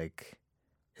that like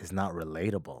is not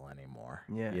relatable anymore.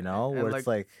 Yeah, Where and it's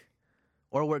like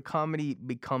or where comedy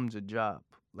becomes a job,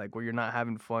 like where you're not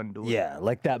having fun doing yeah, it.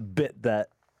 like that bit that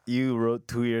you wrote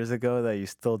 2 years ago that you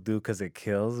still do because it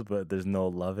kills, but there's no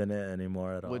love in it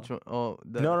anymore at all. Which one? Oh,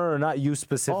 No, not you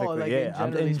specifically. like yeah,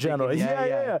 I'm in general. speaking.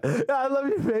 Yeah. I love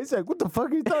your face. Like, what the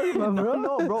fuck are you talking about, bro?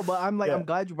 no, bro. But I'm like, Yeah. I'm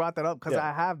glad you brought that up because Yeah.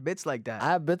 I have bits like that.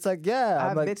 I have bits like, yeah. I I'm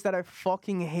have like, bits that I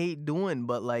fucking hate doing,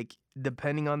 but like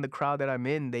depending on the crowd that I'm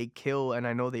in, they kill and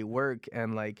I know they work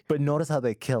and like But notice how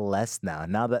they kill less now.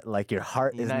 Now that like your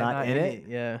heart you're is not in it,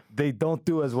 Yeah. they don't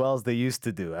do as well as they used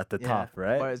to do at the Yeah. top,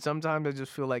 right? But sometimes I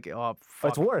just feel like, oh, Oh, fuck.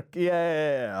 it's work.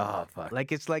 Yeah. Oh, fuck.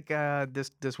 Like it's like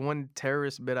this one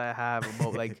terrorist bit I have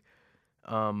about like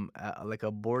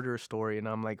a border story, and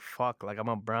I'm like, fuck, like I'm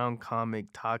a brown comic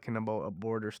talking about a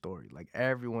border story. Like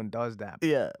everyone does that.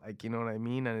 Yeah. Like, you know what I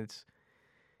mean? And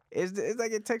it's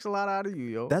like it takes a lot out of you,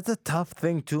 yo. That's a tough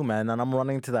thing too, man. And I'm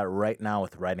running into that right now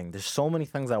with writing. There's so many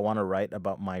things I want to write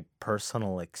about my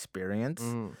personal experience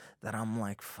that I'm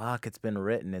like, fuck, it's been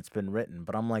written.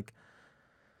 But I'm like,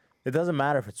 it doesn't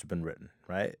matter if it's been written,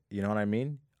 right? You know what I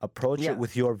mean? Approach Yeah. it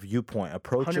with your viewpoint.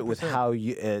 Approach it with 100%. how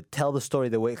you tell the story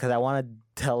the way, because I want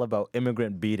to tell about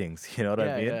immigrant beatings. You know what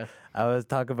I mean? Yeah. I was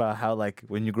talking about how like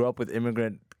when you grow up with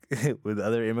with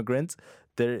other immigrants,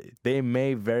 they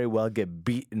may very well get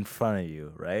beat in front of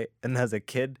you, right? And as a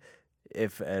kid,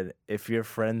 if your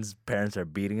friend's parents are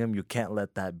beating him, you can't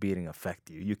let that beating affect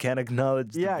you. You can't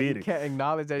acknowledge the Yeah, beating. you can't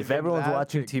acknowledge that. If everyone's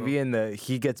watching TV and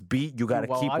he gets beat, you gotta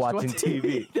keep watching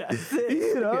TV. That's it.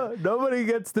 You know, nobody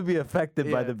gets to be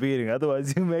affected by Yeah. the beating.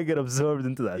 Otherwise, you may get absorbed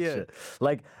into that Yeah. shit.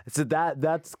 Like, so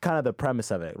that's kind of the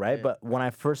premise of it, right? Yeah. But when I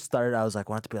first started, I was like,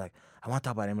 I want to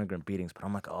talk about immigrant beatings. But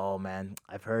I'm like, oh man,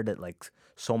 I've heard it like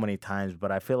so many times.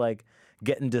 But I feel like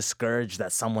getting discouraged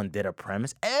that someone did a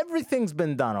premise. Everything's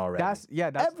been done already.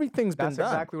 Everything's been That's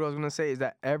done. exactly what I was gonna say. Is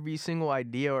that every single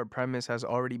idea or premise has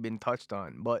already been touched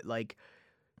on, but like.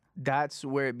 That's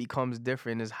where it becomes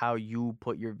different, is how you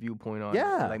put your viewpoint on it,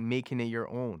 Yeah. like making it your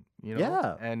own, you know?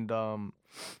 Yeah. And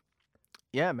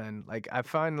yeah, man, like I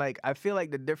feel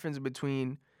like the difference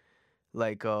between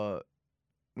like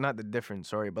not the difference,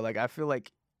 sorry, but like I feel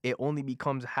like it only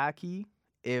becomes hacky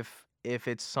if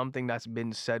it's something that's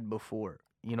been said before,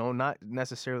 you know, not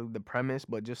necessarily the premise,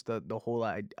 but just the whole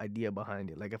idea behind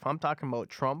it. Like if I'm talking about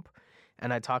Trump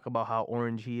and I talk about how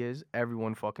orange he is,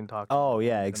 everyone fucking talks. Oh about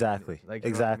yeah, it in a exactly, minute. Like, you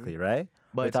know what I exactly, mean? right?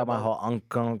 But We it's talk about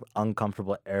how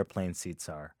uncomfortable airplane seats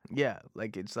are. Yeah,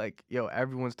 like it's like, yo,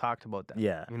 everyone's talked about that.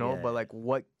 Yeah, You know, yeah, but like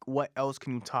what else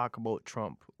can you talk about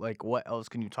Trump? Like what else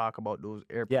can you talk about those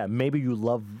airplanes? Yeah, maybe you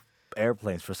love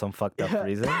airplanes for some fucked up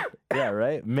reason. Yeah,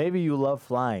 right? Maybe you love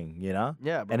flying, you know?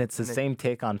 Yeah, bro. And it's the same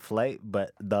take on flight,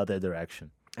 but the other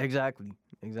direction. Exactly.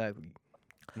 You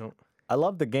know? I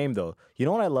love the game, though. You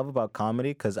know what I love about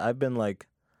comedy? Because I've been like...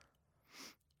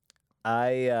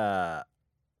 I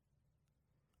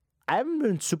haven't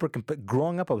been super...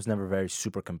 Growing up, I was never very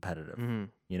super competitive,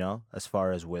 you know? As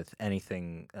far as with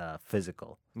anything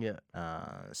physical. Yeah.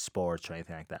 Sports or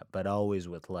anything like that. But always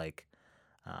with, like...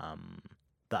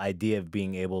 the idea of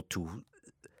being able to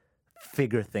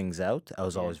figure things out, I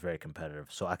was always very competitive.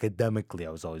 So academically, I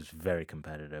was always very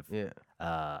competitive.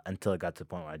 Yeah. Until it got to the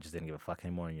point where I just didn't give a fuck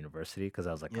anymore in university because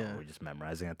I was like, Yeah. oh, we're just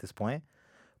memorizing at this point.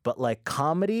 But like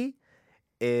comedy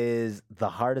is the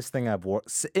hardest thing I've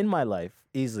worked in my life.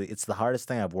 Easily, it's the hardest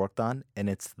thing I've worked on, and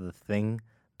it's the thing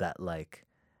that like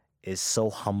is so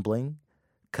humbling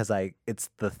because it's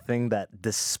the thing that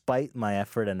despite my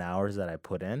effort and hours that I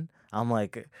put in, I'm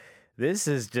like, this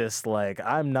is just like,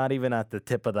 I'm not even at the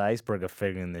tip of the iceberg of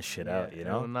figuring this shit out, you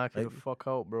know? It'll knock you Like, the fuck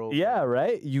out, bro. yeah,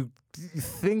 right? You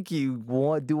think you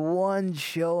want do one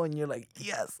show and you're like,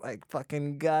 yes, I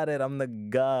fucking got it. I'm the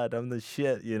god. I'm the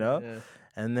shit, you know? Yeah.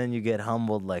 And then you get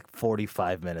humbled like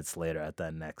 45 minutes later at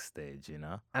that next stage, you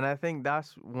know? And I think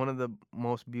that's one of the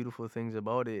most beautiful things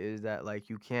about it, is that like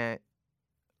you can't,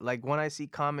 like when I see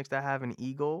comics that have an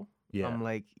ego, Yeah. I'm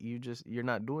like, you're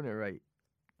not doing it right.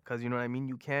 Cause you know what I mean?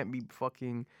 You can't be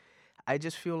fucking, I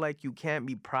just feel like you can't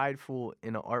be prideful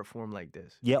in an art form like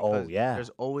this. Yeah, oh, Because yeah.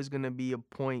 There's always gonna be a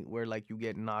point where like you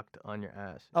get knocked on your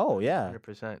ass. Oh, yeah.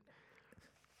 100%.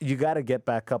 You got to get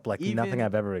back up like nothing Even-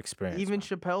 I've ever experienced. Even man.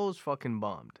 Chappelle's fucking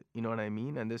bombed. You know what I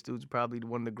mean? And this dude's probably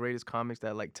one of the greatest comics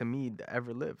that, like, to me,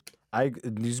 ever lived.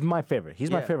 He's my favorite. He's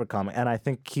my Yeah. favorite comic, and I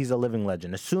think he's a living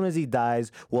legend. As soon as he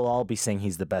dies, we'll all be saying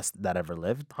he's the best that ever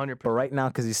lived. 100%. But right now,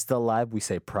 because he's still alive, we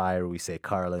say Pryor, we say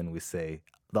Carlin, we say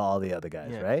all the other guys,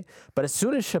 Yeah. right? But as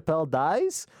soon as Chappelle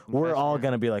dies, we're Best, all yeah.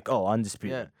 gonna be like, oh,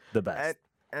 undisputed, the best.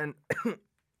 And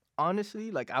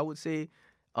honestly, like, I would say,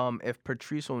 if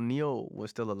Patrice O'Neal was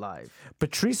still alive.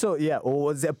 Patrice, or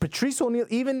was it Patrice O'Neal?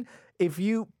 Even if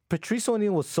Patrice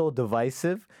O'Neal was so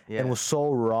divisive Yeah. and was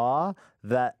so raw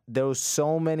that there was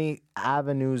so many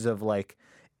avenues of like,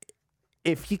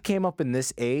 if he came up in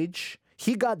this age,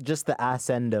 he got just the ass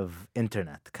end of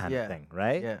internet kind Yeah. of thing,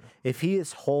 right? Yeah. If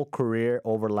his whole career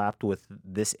overlapped with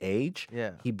this age,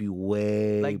 Yeah. he'd be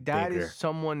way Like, that bigger. is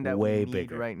someone that way we need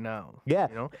bigger. right now. Yeah.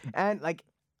 You know? And, like,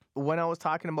 when I was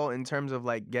talking about in terms of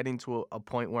like getting to a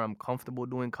point where I'm comfortable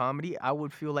doing comedy, I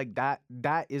would feel like that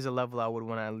is a level I would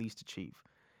want to at least achieve.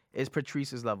 Is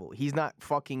Patrice's level. He's not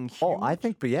fucking huge. Oh, I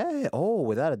think, but yeah. Oh,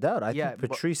 without a doubt, I Yeah, think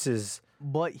Patrice is.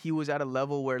 But he was at a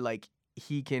level where like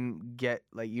he can get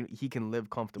like he can live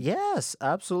comfortably. Yes,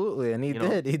 absolutely, and he You know?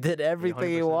 did. He did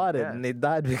everything he 100%, wanted, yeah. and he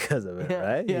died because of it, Yeah,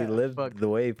 right? yeah, he lived fuck. the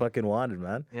way he fucking wanted,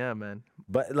 man. Yeah, man.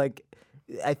 But like,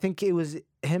 I think it was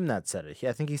him that said it.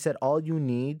 I think he said all you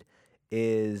need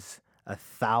is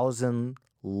 1,000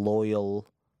 loyal.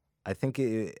 I think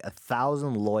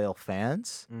 1,000 loyal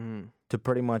fans Mm-hmm. to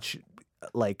pretty much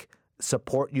like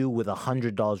support you with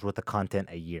 $100 worth of content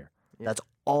a year. Yeah. That's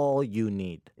all you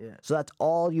need. Yeah. So that's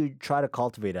all you try to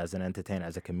cultivate as an entertainer,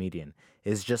 as a comedian,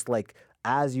 is just like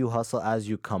as you hustle, as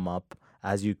you come up,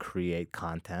 as you create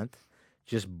content,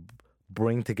 just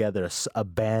bring together a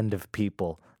band of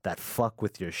people that fuck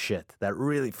with your shit, that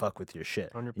really fuck with your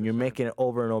shit. 100%. And you're making it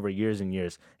over and over years and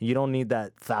years. You don't need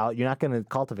that. You're not going to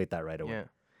cultivate that right away. Yeah.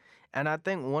 And I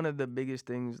think one of the biggest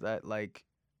things that like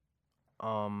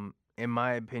in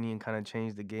my opinion kind of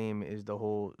changed the game is the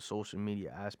whole social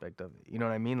media aspect of it. You know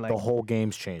what I mean? Like The whole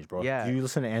game's changed, bro. Yeah. Do you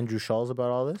listen to Andrew Schulz about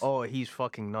all this? oh, he's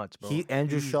fucking nuts, bro.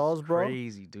 Andrew He's Schulz, bro?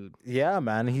 Crazy, dude. Yeah,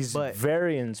 man. He's But-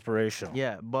 very inspirational.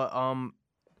 Yeah, but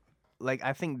like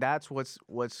I think that's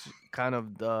what's kind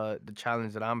of the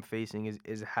challenge that I'm facing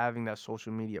is having that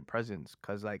social media presence,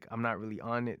 cuz like I'm not really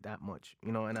on it that much,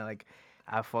 you know, and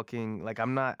I fucking like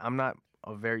I'm not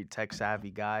a very tech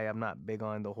savvy guy. I'm not big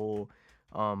on the whole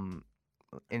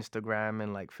Instagram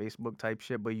and like Facebook type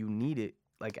shit, but you need it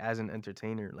like as an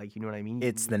entertainer, like you know what I mean? You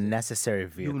It's the need to- necessary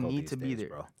vehicle. you need these to be days, there.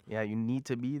 bro. Yeah, you need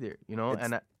to be there, you know?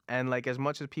 It's- And like as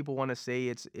much as people want to say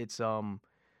it's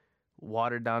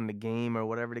watered down the game or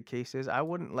whatever the case is, I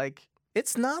wouldn't like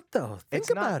It's not though. Think it's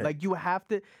about not it. like you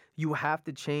have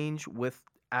to change with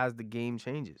as the game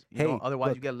changes. You Hey, know? Otherwise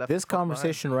look, you get left this the fuck behind.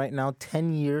 conversation right now,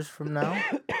 10 years from now,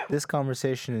 this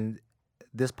conversation,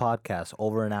 this podcast,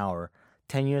 over an hour,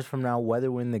 10 years from now, whether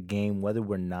we're in the game, whether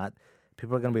we're not,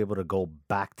 people are going to be able to go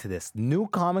back to this. New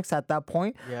comics at that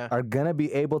point Yeah. are going to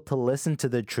be able to listen to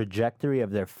the trajectory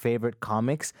of their favorite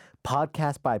comics,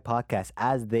 podcast by podcast,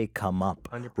 as they come up.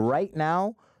 100%. Right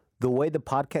now, the way the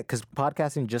podcast, because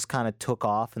podcasting just kind of took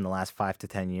off in the last 5 to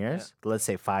 10 years, let's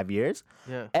say 5 years.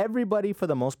 Yeah. Everybody, for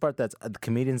the most part, that's the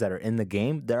comedians that are in the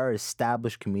game, there are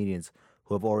established comedians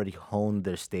who have already honed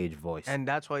their stage voice. And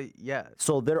that's why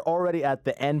So they're already at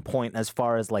the end point as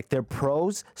far as like they're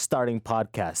pros starting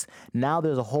podcasts. Now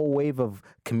there's a whole wave of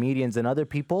comedians and other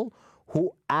people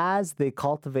who, as they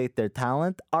cultivate their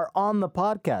talent, are on the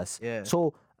podcast. Yeah.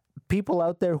 So people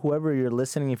out there, whoever you're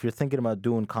listening, if you're thinking about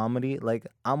doing comedy, like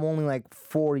I'm only like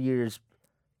 4 years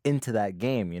into that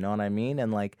game, you know what I mean?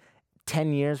 And like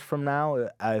 10 years from now,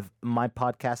 my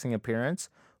podcasting appearance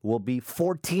will be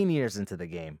 14 years into the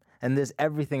game. And there's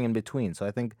everything in between. So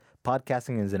I think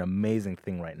podcasting is an amazing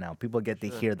thing right now. People get to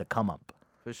hear the come up.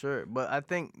 for sure. But I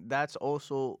think that's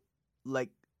also like,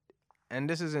 and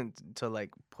this isn't to like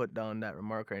put down that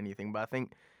remark or anything, but I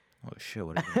think Oh shit,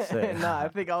 what did you say? nah, I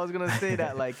think I was gonna say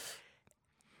that like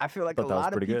I feel like a Thought that was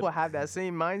lot of pretty people good. have that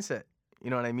same mindset. You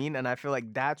know what I mean? And I feel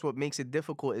like that's what makes it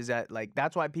difficult is that like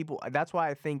that's why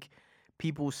I think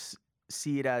people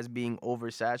see it as being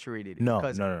oversaturated. No,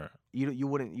 because no. You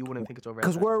wouldn't think it's oversaturated.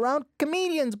 Because we're around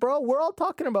comedians, bro. We're all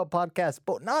talking about podcasts,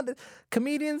 but not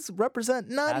comedians represent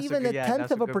not That's a even good- a yeah, tenth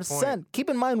that's of a a good percent. Keep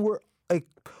in mind, we're like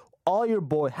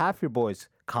half your boys,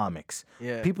 comics.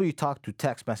 Yeah. People you talk to,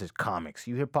 text message, comics.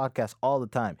 You hear podcasts all the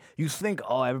time. You think,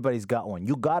 oh, everybody's got one.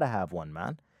 You gotta have one,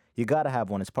 man. You gotta have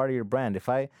one. It's part of your brand. If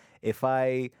I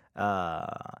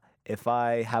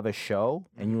have a show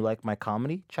and you like my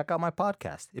comedy, check out my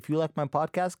podcast. If you like my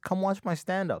podcast, come watch my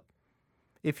stand-up.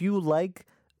 If you like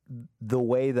the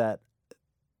way that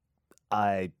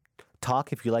I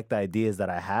talk, if you like the ideas that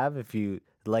I have, if you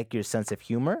like your sense of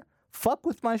humor, fuck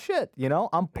with my shit, you know?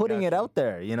 I'm putting it out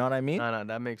there, you know what I mean? No,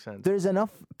 that makes sense. There's enough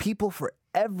people for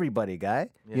everybody, guy.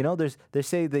 You know, they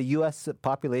say the US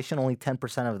population, only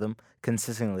 10% of them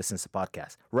consistently listens to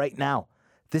podcasts. Right now,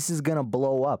 this is going to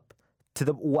blow up.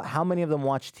 How many of them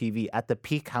watch TV? At the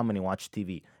peak, how many watch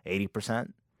TV?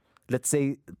 80%? Let's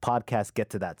say podcasts get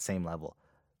to that same level.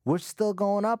 We're still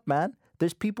going up, man.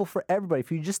 There's people for everybody.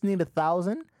 If you just need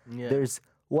 1,000, there's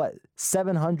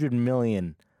 700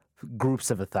 million groups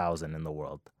of 1,000 in the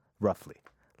world, roughly.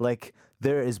 Like,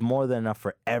 there is more than enough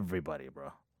for everybody,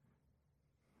 bro.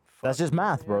 That's just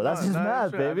math, bro. That's just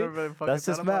math, baby. That's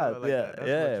just math.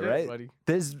 Yeah, right. Buddy.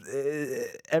 There's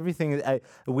everything.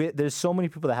 There's so many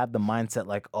people that have the mindset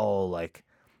like, oh, like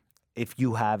if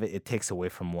you have it, it takes away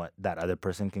from what that other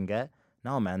person can get.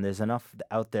 No, man, there's enough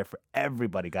out there for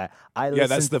everybody, guy. Yeah,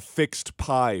 that's the fixed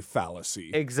pie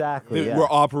fallacy. Exactly. That Yeah. We're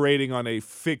operating on a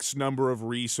fixed number of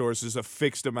resources, a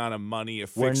fixed amount of money, a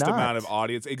fixed amount of not.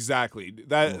 audience. Exactly.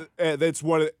 That's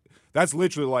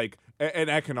literally like an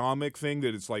economic thing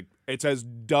that it's as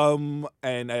dumb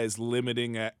and as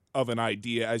limiting of an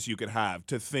idea as you could have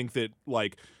to think that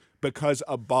like because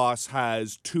a boss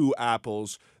has 2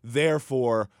 apples,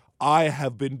 therefore I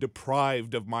have been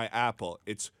deprived of my apple.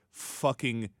 It's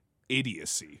fucking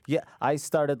idiocy. Yeah, I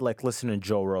started like listening to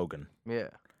Joe Rogan. Yeah.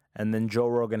 And then Joe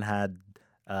Rogan had,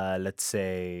 let's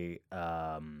say,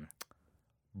 Brendan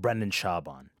Schaub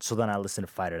on. So then I listened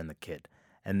to Fighter and the Kid.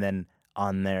 And then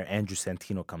on there, Andrew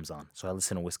Santino comes on. So I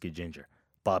listen to Whiskey Ginger,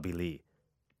 Bobby Lee,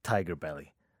 Tiger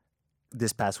Belly.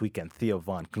 This past weekend, Theo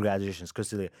Vaughn, congratulations,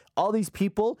 Chris D'Elia. All these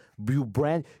people,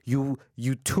 you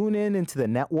tune into the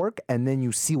network, and then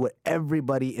you see what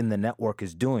everybody in the network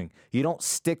is doing. You don't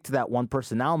stick to that one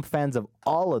person. Now I'm fans of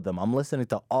all of them. I'm listening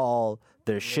to all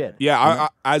their shit. Yeah, I,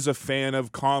 as a fan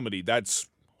of comedy, that's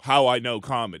how I know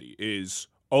comedy is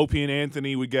Opie and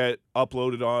Anthony would get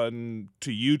uploaded on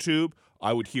to YouTube.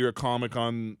 I would hear a comic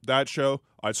on that show.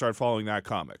 I'd start following that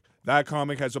comic. That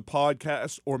comic has a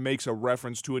podcast or makes a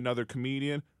reference to another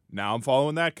comedian. Now I'm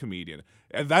following that comedian.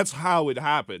 And that's how it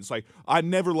happens. Like, I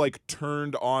never, like,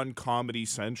 turned on Comedy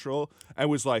Central and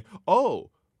was like,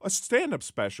 oh, a stand-up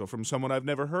special from someone I've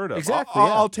never heard of. Exactly,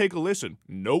 I'll take a listen.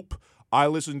 Nope. I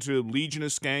listen to Legion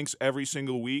of Skanks every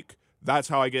single week. That's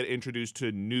how I get introduced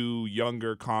to new,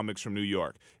 younger comics from New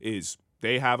York, is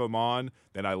they have them on,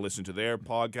 then I listen to their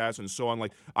podcast and so on.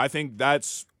 Like, I think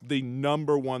that's the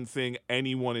number one thing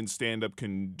anyone in stand-up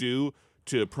can do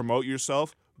to promote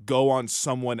yourself. Go on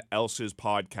someone else's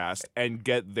podcast and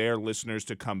get their listeners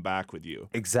to come back with you.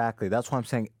 Exactly. That's why I'm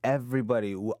saying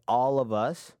everybody, all of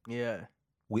us, Yeah.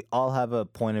 we all have a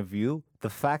point of view. The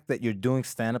fact that you're doing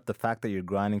stand-up, the fact that you're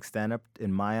grinding stand-up,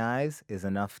 in my eyes, is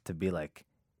enough to be like,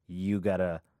 you got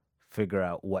to figure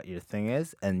out what your thing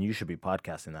is, and you should be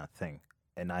podcasting that thing.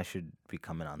 And I should be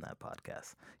coming on that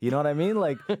podcast. You know what I mean?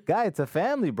 Like, guy, it's a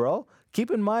family, bro. Keep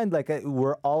in mind, like,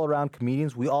 we're all around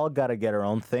comedians. We all got to get our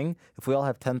own thing. If we all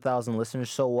have 10,000 listeners,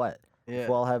 so what? Yeah. If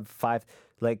we all have 5,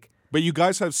 like... But you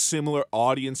guys have similar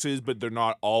audiences, but they're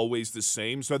not always the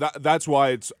same. So that's why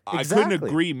it's... I couldn't Exactly.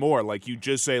 agree more. Like, you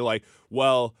just say, like,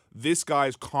 well, this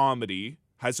guy's comedy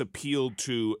has appealed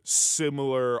to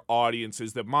similar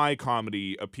audiences that my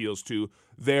comedy appeals to.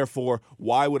 Therefore,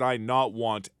 why would I not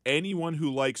want anyone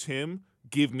who likes him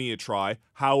give me a try?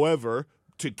 However,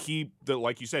 to keep the,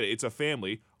 like you said, it's a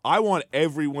family. I want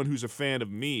everyone who's a fan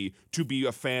of me to be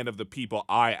a fan of the people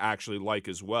I actually like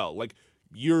as well. Like,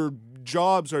 your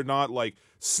jobs are not like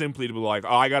simply to be like,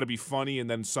 oh, I got to be funny and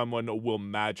then someone will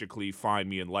magically find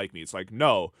me and like me. It's like,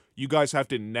 no, you guys have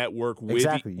to network with,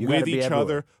 Exactly. You gotta be each everywhere.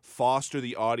 other, foster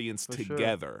the audience For sure.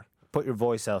 together. Put your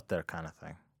voice out there kind of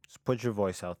thing. Just put your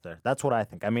voice out there. That's what I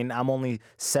think. I mean, I'm only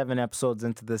 7 episodes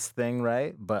into this thing,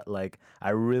 right? But, like, I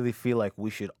really feel like we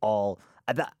should all...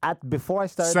 before I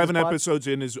started 7 this pod- episodes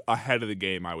in is ahead of the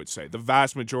game, I would say. The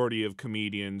vast majority of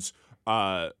comedians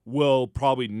will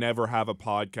probably never have a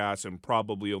podcast and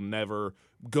probably will never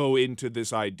go into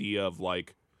this idea of,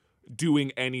 like,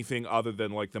 doing anything other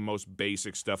than, like, the most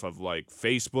basic stuff of, like,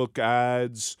 Facebook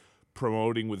ads,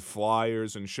 promoting with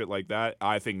flyers and shit like that.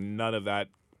 I think none of that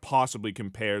possibly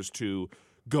compares to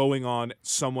going on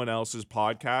someone else's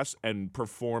podcast and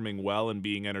performing well and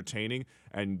being entertaining,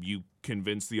 and you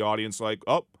convince the audience, like,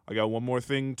 oh, I got one more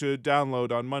thing to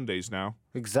download on Mondays now.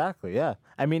 Exactly, yeah.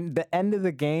 I mean, the end of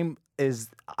the game is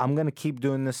I'm going to keep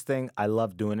doing this thing. I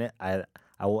love doing it.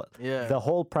 Yeah. The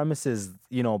whole premise is,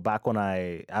 you know, back when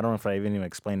I don't know if I even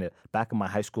explained it, back in my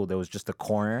high school, there was just a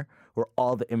corner where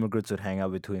all the immigrants would hang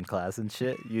out between class and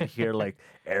shit. You'd hear like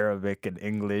Arabic and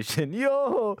English and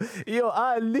yo,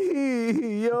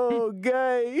 Ali, yo,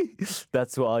 gay.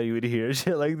 That's all you would hear,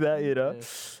 shit like that, you know.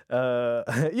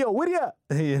 Yo, what ya?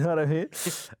 You know what I mean?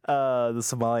 The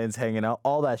Somalians hanging out,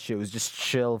 all that shit was just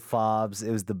chill fobs.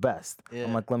 It was the best. Yeah.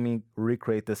 I'm like, let me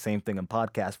recreate the same thing in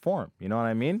podcast form. You know what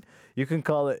I mean? You can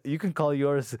call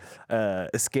yours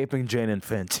Escaping Jane and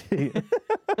Finch.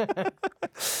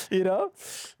 You know?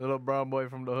 Little brown boy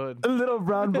from the hood. A little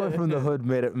brown boy from the hood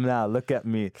made it. Now, look at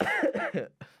me.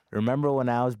 Remember when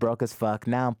I was broke as fuck?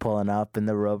 Now I'm pulling up in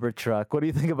the Rover truck. What do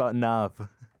you think about Nav?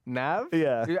 Nav?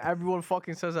 Yeah. Everyone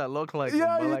fucking says I look like him.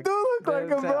 Yeah, but you like, do look like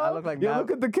him, bro. I look like Yeah, Nav.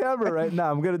 look at the camera right now.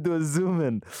 I'm going to do a zoom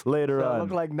in later I on.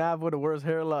 look like Nav with the worst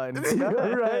hairline.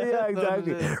 Right, yeah,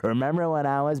 exactly. Remember when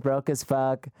I was broke as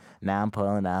fuck? Now I'm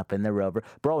pulling up in the Rover.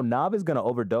 Bro, Nav is going to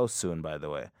overdose soon, by the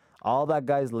way. All that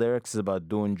guy's lyrics is about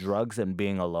doing drugs and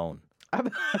being alone.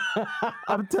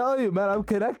 I'm telling you, man. I'm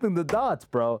connecting the dots,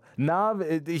 bro. Nav,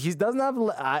 he doesn't have.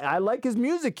 I like his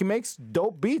music. He makes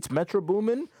dope beats. Metro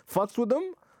Boomin fucks with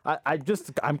him.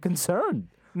 I'm concerned.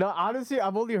 No, honestly,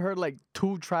 I've only heard like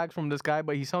 2 tracks from this guy,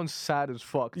 but he sounds sad as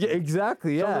fuck. Yeah,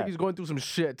 exactly. Sounds Yeah. like he's going through some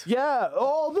shit. Yeah,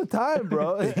 all the time,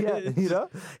 bro. Yeah, you know,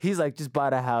 he's like, just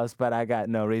bought a house, but I got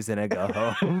no reason to go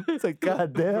home. It's like,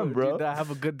 goddamn, bro. Dude, have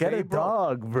a good Get day, a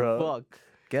dog, bro. Fuck.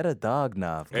 Get a dog,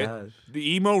 Nav. The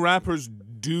emo rappers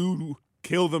do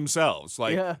kill themselves.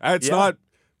 Like Yeah. it's Yeah. not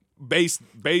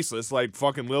baseless. Like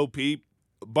fucking Lil Peep,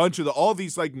 a bunch of all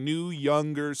these like new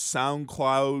younger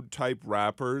SoundCloud type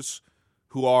rappers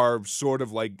who are sort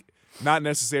of like not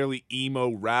necessarily emo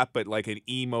rap, but like an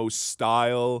emo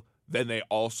style. Then they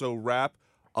also rap.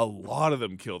 A lot of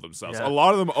them kill themselves. Yeah. A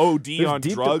lot of them OD There's on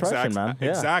deep drugs. depression, man. Yeah.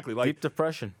 Exactly. Like Deep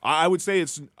depression. I would say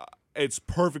it's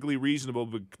perfectly reasonable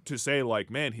to say like,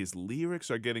 man, his lyrics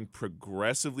are getting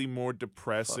progressively more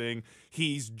depressing.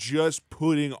 He's just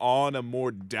putting on a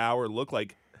more dour look.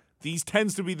 Like these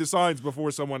tends to be the signs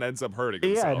before someone ends up hurting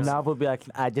Yeah, themselves. Nav would be like,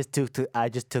 I just took 2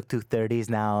 30s.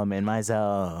 Now I'm in my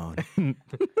zone.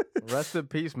 Rest in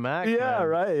peace, Mac. Yeah, man.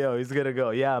 right. Yo, he's gonna go.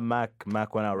 Yeah, Mac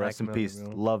went out. Rest in Miller, peace. bro.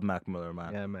 Love Mac Miller,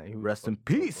 man. Yeah, man. he was Rest in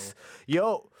fucking dope, peace.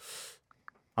 Yo,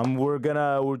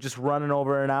 we're just running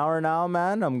over an hour now,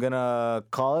 man. I'm gonna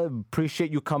call it.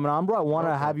 Appreciate you coming on, bro. I want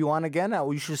to have you on again.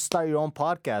 You should start your own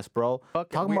podcast, bro. Fuck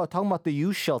it, talking about the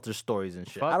youth shelter stories and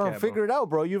shit. Fuck I don't yeah, figure it out,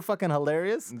 bro. You're fucking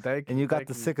hilarious, Thank you, and you got thank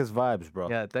the you. sickest vibes, bro.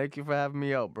 Yeah, thank you for having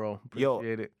me out, bro. Yo.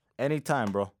 Appreciate it.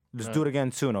 Anytime, bro. Let's do it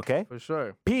again soon, okay? For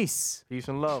sure. Peace. Peace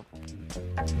and love.